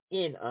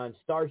in on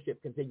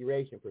Starship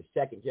configuration for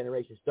second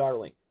generation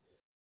Starlink.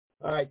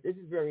 All right, this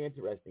is very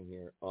interesting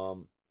here.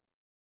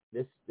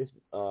 This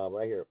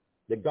right here,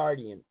 The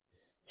Guardian.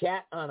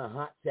 Cat on a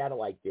hot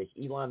satellite dish.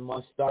 Elon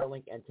Musk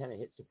Starlink antenna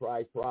hit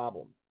surprise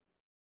problem.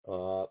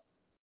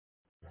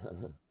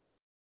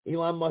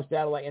 Elon Musk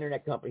satellite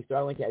internet company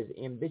Starlink has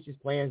ambitious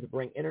plans to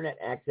bring internet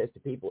access to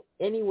people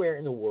anywhere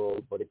in the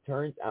world, but it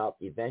turns out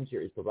the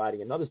venture is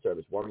providing another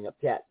service, warming up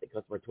cats. The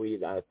customer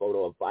tweeted on a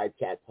photo of 5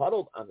 cats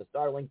huddled on the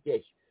Starlink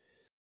dish,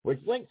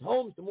 which links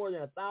homes to more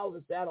than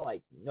 1,000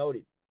 satellites.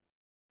 Noted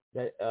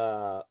that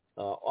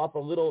offer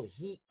little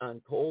heat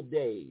on cold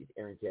days,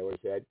 Aaron Taylor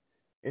said.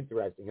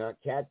 Interesting, huh?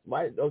 Cats,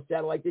 why did those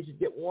satellite dishes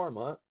get warm,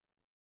 huh?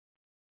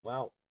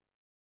 Well,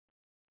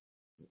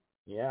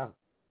 yeah.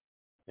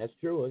 That's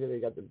true. Look at,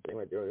 they got the thing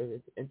right there.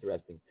 It's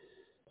interesting.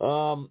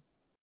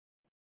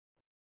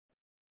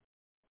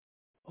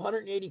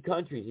 180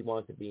 countries he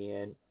wants to be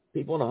in.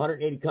 People in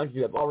 180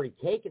 countries have already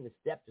taken the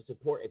step to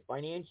support us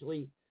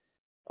financially,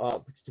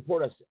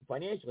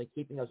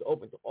 keeping us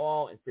open to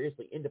all and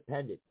fiercely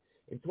independent.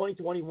 In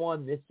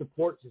 2021, this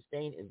support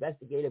sustained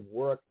investigative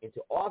work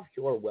into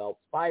offshore wealth,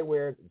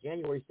 spyware, the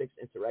January 6th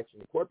insurrection,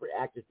 the corporate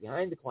actors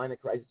behind the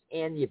climate crisis,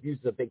 and the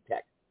abuses of big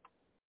tech.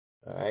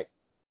 All right.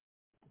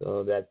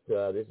 So that's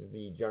this is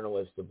the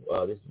journalist.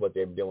 This is what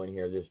they're doing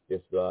here. These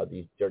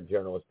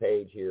journalist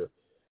page here.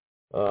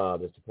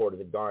 The support of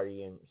the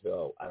Guardian.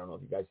 So I don't know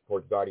if you guys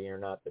support the Guardian or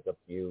not. That's up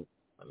to you.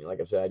 I mean, like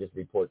I said, I just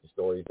report the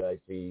stories that I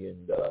see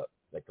and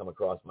that come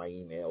across my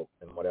email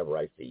and whatever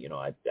I see. You know,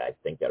 I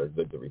think that are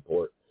good to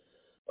report.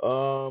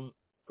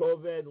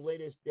 COVID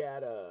latest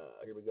data.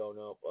 Here we go.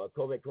 No,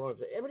 COVID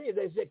coronavirus. Everybody,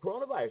 they say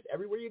coronavirus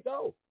everywhere you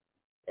go.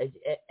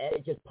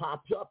 It just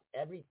pops up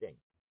everything.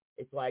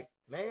 It's like,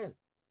 man,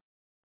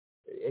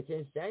 it's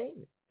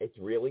insane. It's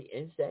really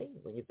insane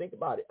when you think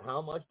about it.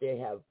 How much they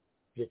have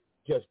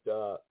just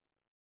how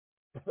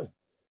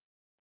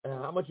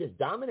much is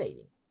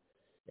dominating.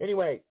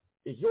 Anyway,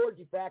 is your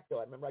de facto?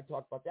 I remember I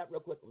talked about that real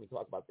quick. Let me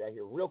talk about that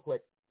here real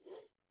quick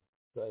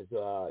because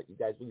you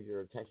guys lose your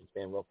attention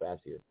span real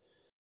fast here.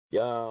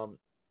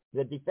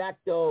 The de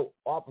facto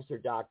officer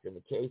doctrine,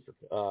 the case.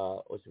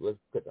 Let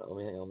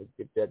me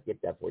get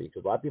that for you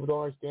because a lot of people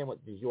don't understand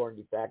what de jure and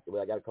de facto. But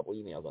I got a couple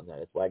emails on that.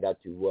 That's why I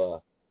got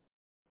to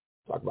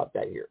talk about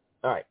that here.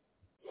 All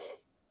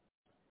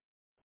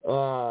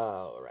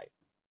right.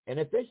 An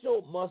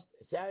official must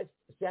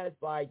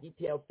satisfy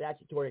detailed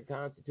statutory and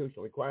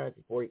constitutional requirements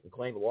before he can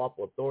claim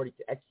lawful authority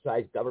to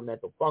exercise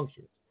governmental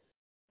functions.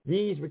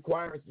 These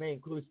requirements may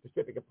include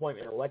specific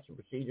appointment and election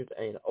procedures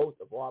and an oath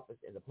of office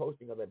and the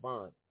posting of a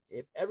bond.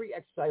 If every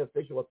exercise of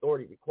official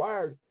authority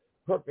required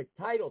perfect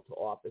title to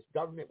office,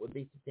 government would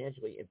be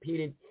substantially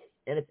impeded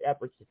in its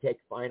efforts to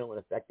take final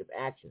and effective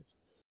actions.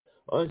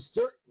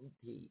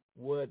 Uncertainty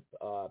would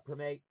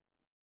permeate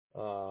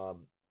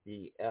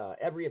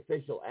every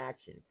official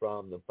action,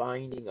 from the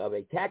finding of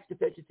a tax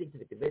deficiency to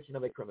the conviction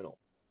of a criminal.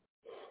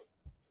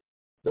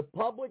 The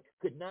public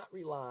could not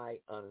rely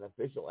on an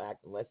official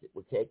act unless it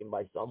were taken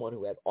by someone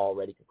who had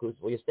already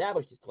conclusively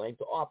established his claim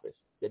to office.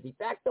 The de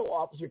facto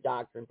officer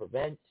doctrine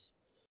prevents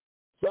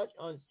such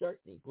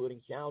uncertainty, including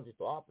challenges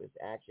to office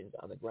actions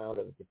on the ground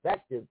of a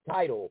defective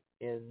title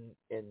in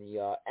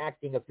the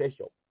acting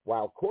official.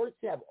 While courts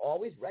have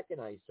always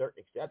recognized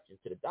certain exceptions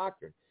to the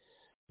doctrine,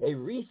 a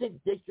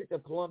recent District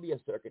of Columbia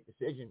Circuit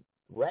decision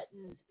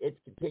threatens its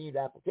continued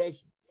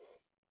application.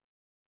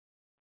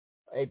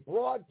 A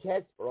broad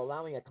test for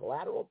allowing a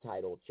collateral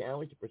title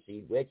challenge to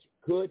proceed, which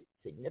could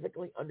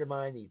significantly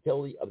undermine the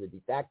utility of the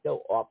de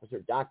facto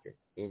officer doctrine.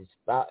 In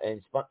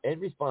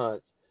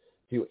response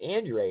to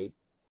Andrade,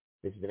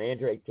 this is an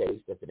Andrade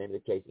case, that's the name of the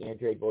case,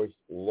 Andrade versus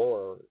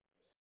Laurer.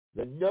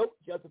 The note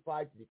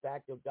justifies the de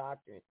facto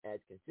doctrine as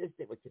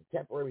consistent with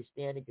contemporary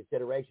standing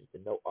considerations.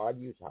 The note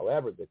argues,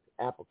 however, that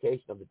the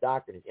application of the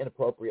doctrine is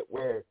inappropriate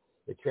where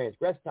the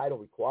transgressed title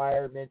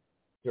requirement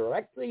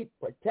directly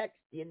protects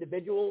the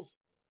individuals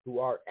who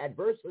are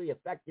adversely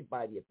affected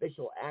by the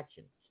official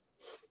actions.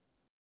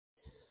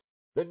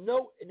 The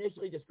note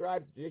initially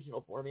describes the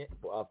traditional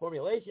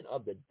formulation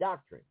of the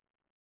doctrine.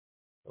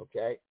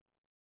 Okay?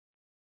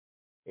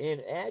 In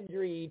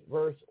Andrade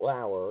versus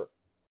Lauer,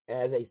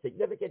 as a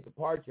significant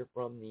departure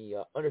from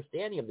the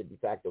understanding of the de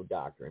facto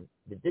doctrine,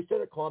 the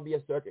District of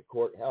Columbia Circuit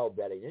Court held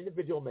that an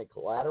individual may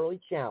collaterally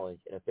challenge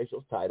an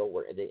official's title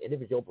where the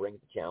individual brings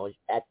the challenge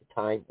at the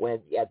time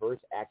when the adverse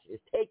action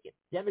is taken.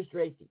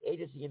 Demonstrates the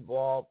agency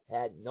involved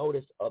had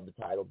notice of the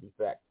title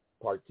defect.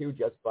 Part 2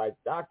 justifies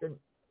the doctrine.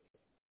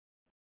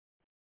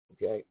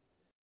 Okay.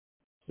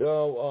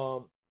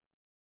 So,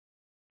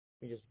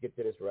 let me just get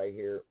to this right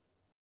here.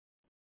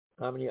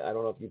 How many? I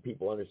don't know if you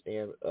people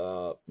understand,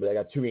 but I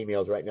got 2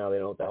 emails right now. They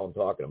don't know what the hell I'm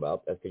talking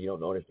about. That's because you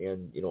don't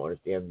understand. You don't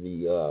understand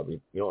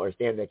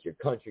that your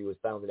country was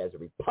founded as a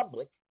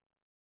republic,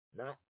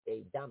 not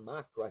a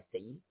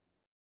democracy.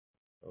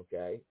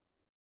 Okay,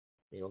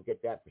 you don't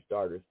get that for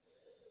starters.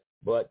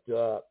 But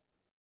let's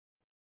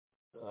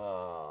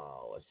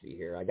see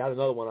here. I got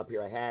another one up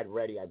here. I had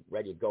ready. I'm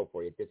ready to go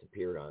for you. It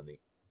disappeared on me.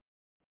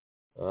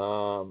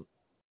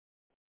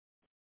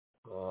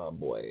 Oh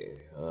boy,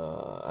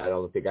 I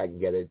don't think I can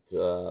get it.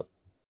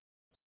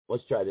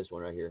 Let's try this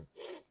one right here.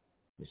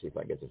 Let me see if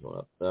I can get this one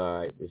up. All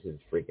right, this is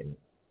freaking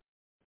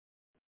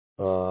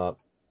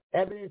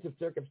evidence of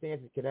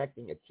circumstances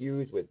connecting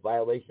accused with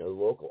violation of the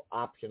local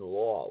option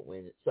law.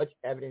 When such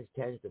evidence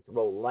tends to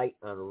throw light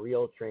on a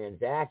real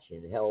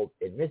transaction held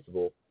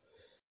admissible,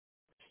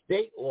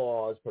 state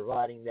laws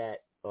providing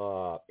that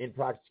in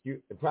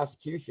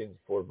prosecutions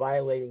for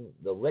violating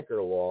the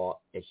liquor law,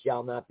 it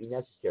shall not be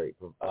necessary.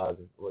 I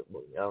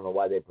don't know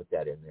why they put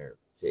that in there.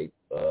 See,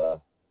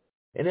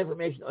 and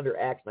information under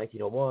Acts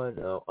 1901,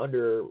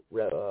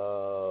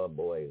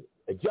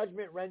 a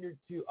judgment rendered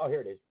to,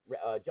 here it is,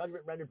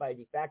 judgment rendered by a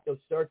de facto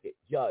circuit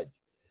judge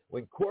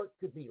when court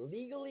could be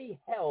legally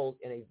held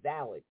in a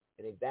valid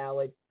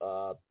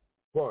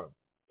forum.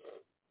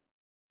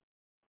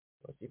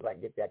 Let's see if I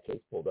can get that case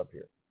pulled up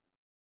here.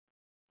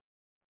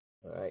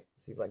 All right,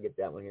 see if I can get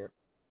that one here.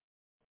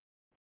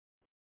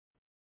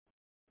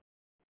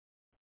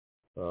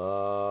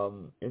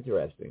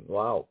 Interesting.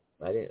 Wow.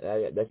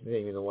 That's not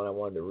even the one I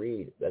wanted to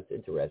read. That's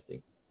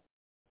interesting.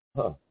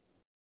 Huh.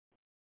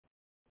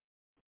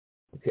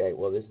 Okay,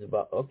 well, this is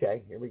about,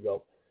 okay, here we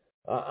go.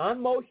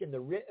 On motion, the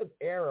writ of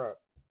error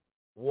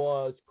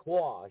was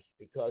quashed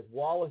because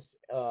Wallace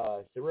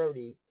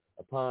certiorari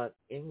upon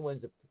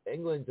England's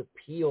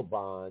appeal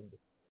bond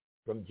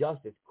from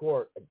Justice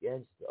Court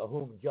against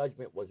whom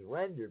judgment was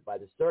rendered by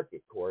the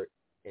Circuit Court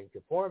in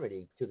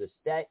conformity to the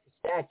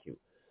statute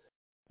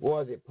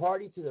was a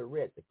party to the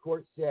writ. The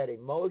court said a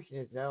motion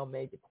is now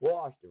made to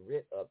quash the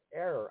writ of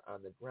error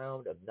on the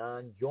ground of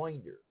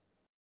non-joinder.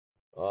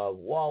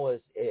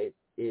 Wallace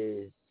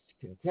is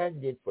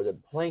contended for the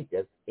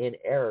plaintiff in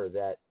error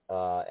that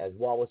as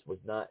Wallace was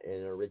not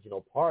an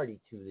original party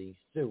to the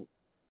suit.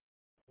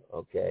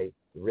 Okay,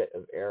 writ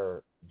of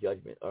error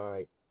judgment. All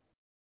right.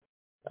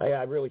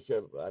 I really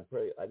should have.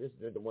 This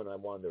is the one I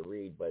wanted to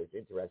read, but it's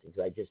interesting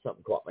because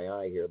something caught my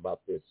eye here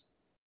about this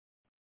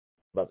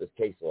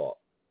case law.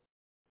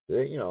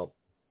 You know,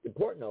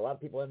 important. A lot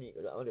of people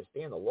don't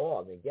understand the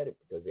law and they get it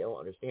because they don't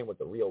understand what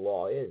the real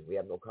law is. We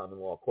have no common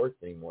law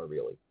courts anymore,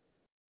 really.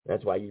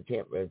 That's why you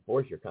can't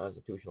enforce your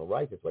constitutional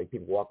rights. That's why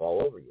people walk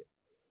all over you.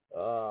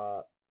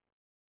 All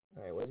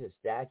right, what is it?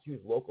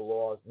 Statutes, local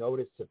laws,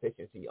 notice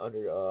sufficiency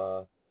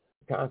under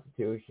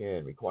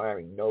Constitution,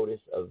 requiring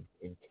notice of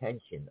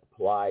intention,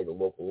 apply the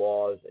local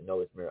laws and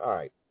notice. All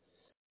right,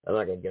 I'm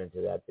not going to get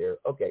into that there.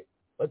 Okay,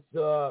 let's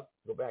go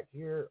back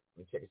here.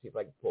 Let me check and see if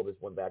I can pull this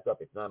one back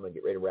up. If not, I'm going to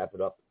get ready to wrap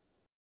it up.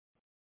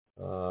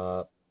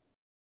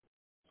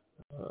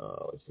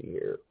 Let's see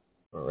here.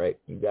 All right,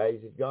 you guys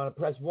are going to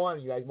press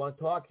 1. You guys want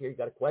to talk here. You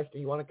got a question,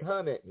 you want to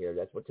comment here.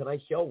 That's what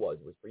tonight's show was.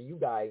 It was for you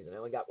guys, and I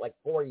only got like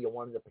 4 of you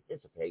wanted to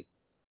participate.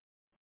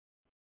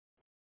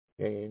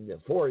 And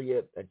 4 of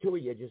you, 2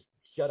 of you just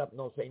shut up and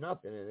don't say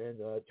nothing, and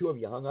then 2 of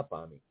you hung up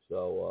on me.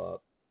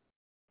 So,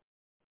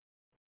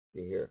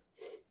 see here.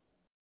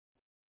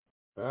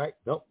 All right,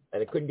 nope,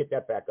 and I couldn't get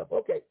that back up.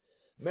 Okay,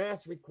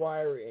 masks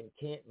required in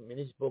Canton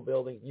municipal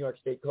buildings. New York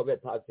State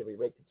COVID positivity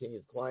rate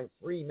continues to climb.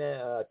 3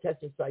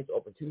 testing sites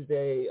open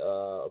Tuesday.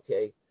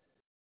 Okay.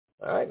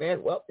 All right,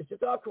 man. Well, it's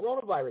just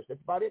coronavirus.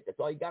 That's about it. That's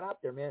all you got out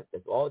there, man.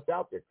 That's all that's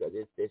out there. Because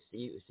it's this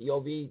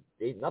COV.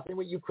 Nothing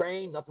with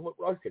Ukraine. Nothing with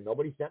Russia.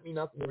 Nobody sent me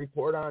nothing to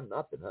report on.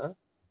 Nothing, huh?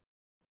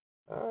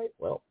 All right.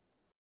 Well,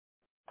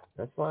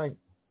 that's fine.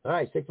 All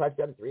right.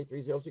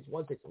 657-330-616.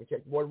 Let me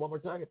check the board one more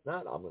time. If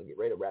not, I'm going to get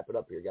ready to wrap it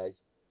up here, guys.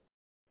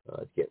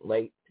 It's getting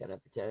late. 10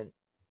 after 10.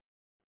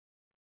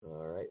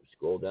 All right.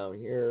 Scroll down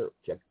here.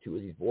 Check 2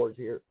 of these boards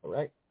here. All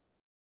right.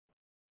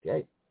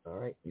 Okay. All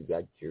right, you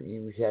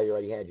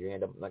already had your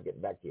hand up. I'm not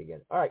getting back to you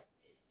again. All right,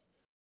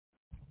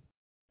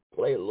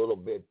 play a little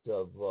bit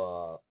of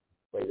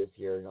play this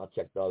here, and I'll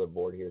check the other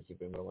board here, see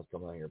if anyone wants to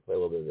come on here. Play a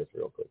little bit of this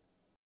real quick.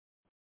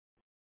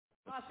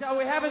 Moscow,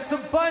 we're having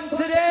some fun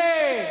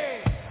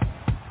today.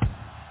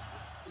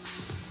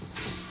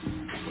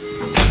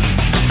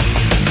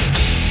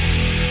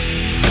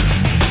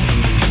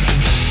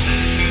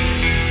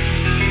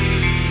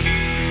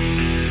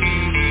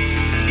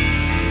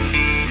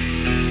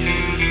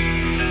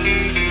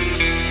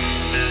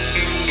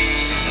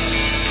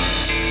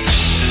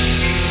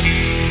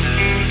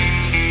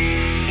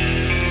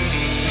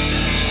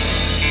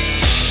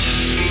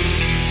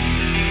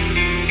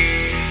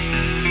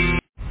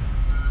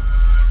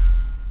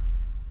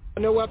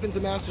 No weapons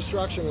of mass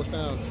destruction were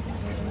found.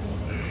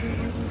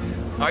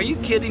 Are you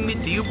kidding me?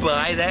 Do you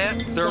buy that?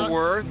 There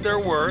were. Nah.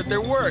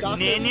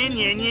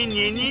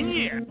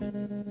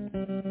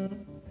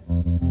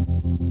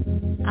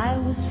 I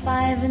was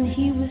 5 and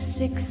he was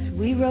 6.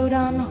 We rode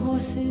on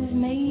horses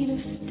made of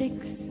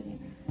sticks.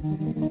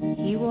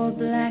 He wore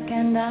black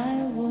and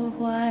I wore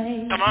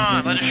white. Come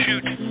on, let us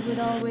shoot.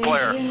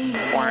 Blair.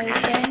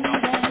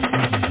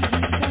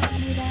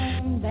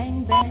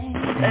 Bang, bang.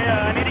 Hey,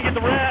 I need to get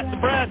the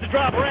brass to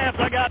drop ramps.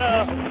 I got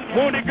a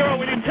wounded girl.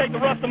 We need to take the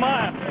rest of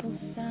mile.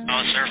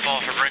 Oh, it's their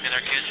fault for bringing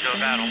their kids to a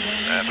battle.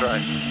 That's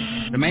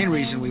right. The main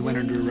reason we went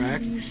into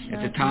Iraq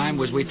at the time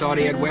was we thought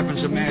he had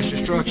weapons of mass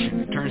destruction.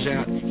 It turns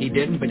out he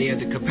didn't, but he had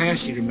the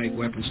capacity to make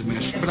weapons of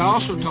mass destruction. But I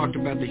also talked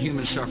about the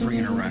human suffering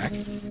in Iraq.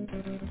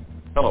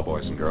 Hello,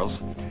 boys and girls.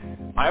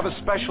 I have a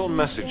special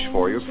message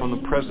for you from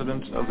the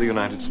President of the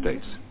United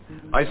States.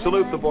 I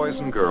salute the boys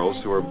and girls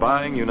who are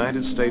buying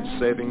United States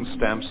savings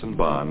stamps and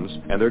bonds,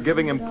 and they're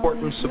giving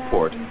important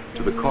support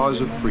to the cause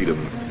of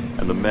freedom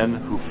and the men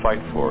who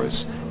fight for us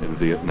in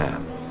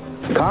Vietnam.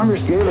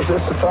 Congress gave us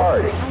this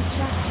authority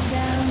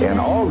in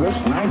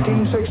August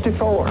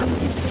 1964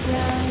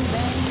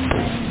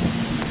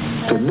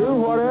 to do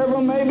whatever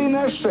may be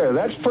necessary.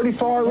 That's pretty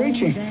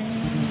far-reaching.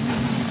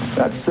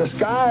 That's the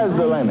sky's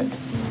the limit.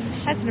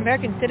 As an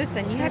American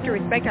citizen, you have to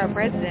respect our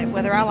president,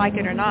 whether I like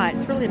it or not.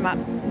 It's really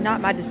not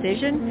my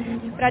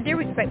decision, but I do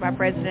respect my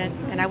president,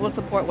 and I will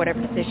support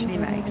whatever decision he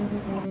makes.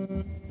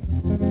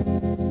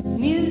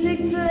 Music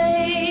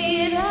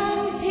played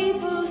and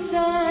people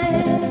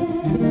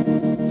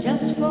sang.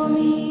 Just for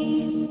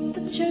me,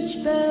 the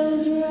church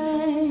bells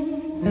rang.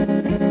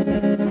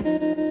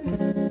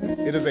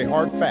 It is a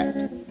hard fact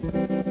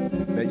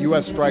that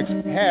U.S. strikes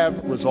have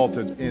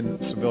resulted in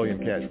civilian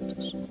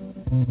casualties.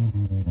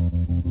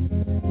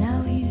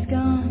 Now he's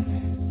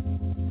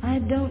gone, I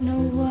don't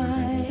know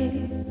why.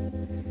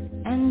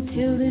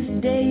 Until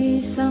this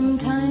day,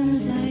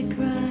 sometimes I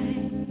cry.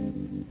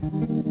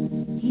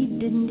 He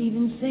didn't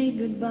even say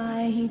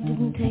goodbye. He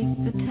didn't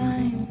take the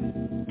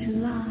time to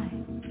lie.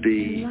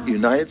 The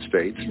United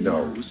States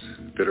knows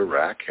that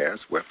Iraq has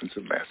weapons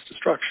of mass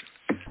destruction.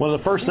 One of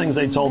the first things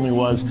they told me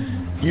was,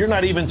 you're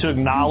not even to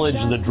acknowledge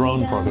the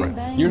drone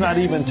program. You're not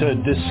even to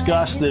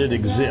discuss that it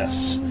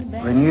exists.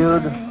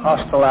 Renewed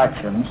hostile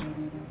actions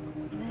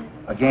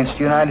against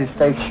United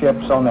States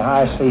ships on the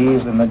high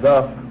seas and the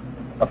Gulf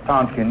of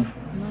Tonkin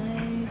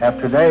have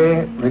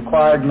today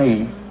required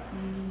me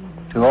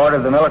to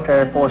order the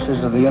military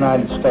forces of the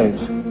United States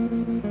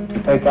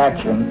to take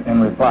action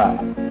in reply.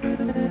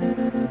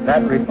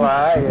 That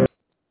reply is